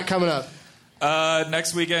 what do you got coming up?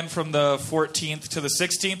 Next weekend from the 14th to the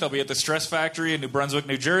 16th, I'll be at the Stress Factory in New Brunswick,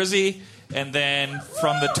 New Jersey. And then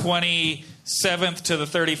from the 27th to the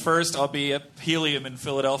 31st, I'll be at Helium in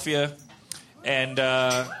Philadelphia. And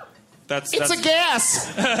that's a gas!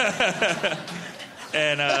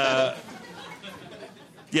 And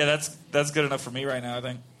that's good enough for me right now, I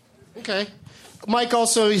think. Okay. Mike,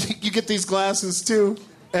 also, you get these glasses, too,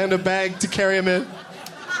 and a bag to carry them in.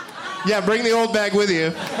 Yeah, bring the old bag with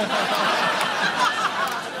you.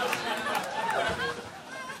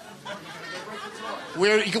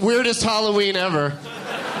 Weirdest Halloween ever.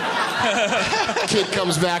 Kid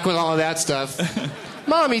comes back with all of that stuff.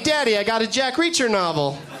 Mommy, Daddy, I got a Jack Reacher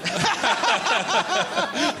novel.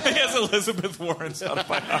 He has Elizabeth Warren's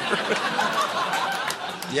autobiography.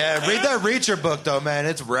 Yeah, read that Reacher book, though, man.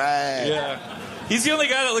 It's rad. Yeah. He's the only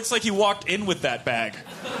guy that looks like he walked in with that bag.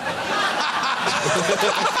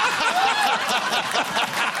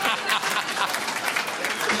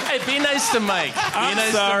 Hey, be nice to Mike. I'm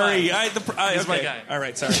nice sorry. To Mike. He's my guy. All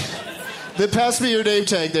right, sorry. Then pass me your name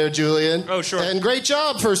tag there, Julian. Oh, sure. And great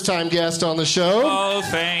job, first-time guest on the show. Oh,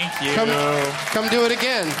 thank you. Come do it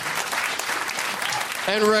again.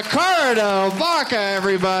 And Ricardo Baca,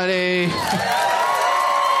 everybody.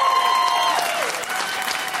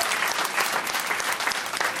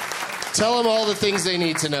 Tell them all the things they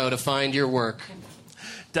need to know to find your work.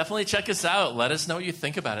 Definitely check us out. Let us know what you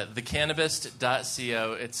think about it.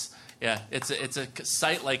 Thecannabist.co. It's a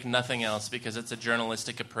site like nothing else because it's a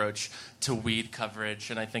journalistic approach to weed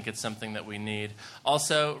coverage, and I think it's something that we need.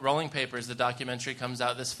 Also, Rolling Papers, the documentary, comes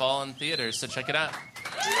out this fall in theaters, so check it out.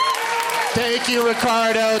 Thank you,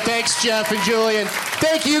 Ricardo. Thanks, Geoff and Julian.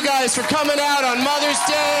 Thank you guys for coming out on Mother's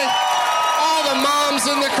Day. All the moms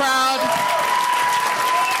in the crowd.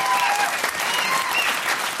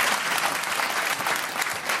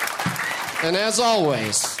 And as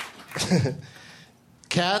always,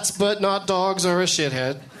 cats but not dogs are a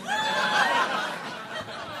shithead.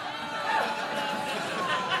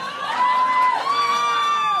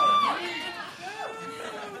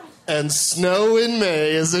 And snow in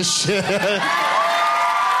May is a shithead.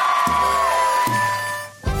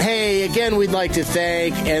 Hey, again, we'd like to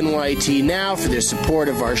thank NYT Now for their support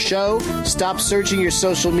of our show. Stop searching your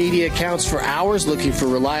social media accounts for hours looking for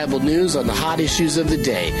reliable news on the hot issues of the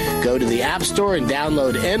day. Go to the App Store and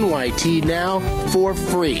download NYT Now for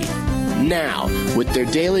free. Now, with their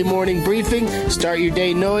daily morning briefing, start your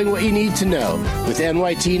day knowing what you need to know. With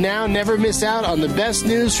NYT Now, never miss out on the best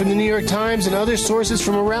news from the New York Times and other sources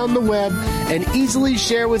from around the web, and easily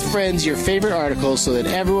share with friends your favorite articles so that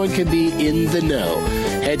everyone can be in the know.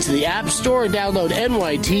 Head to the App Store and download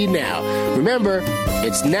NYT Now. Remember,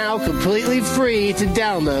 it's now completely free to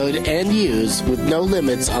download and use with no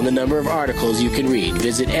limits on the number of articles you can read.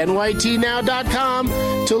 Visit nytnow.com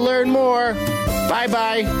to learn more.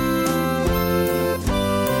 Bye-bye.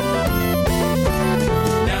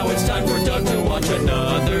 It's time for Doug to watch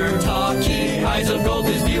another talkie. Eyes of gold,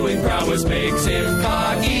 his viewing prowess makes him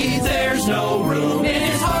cocky. There's no room in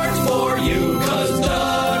his heart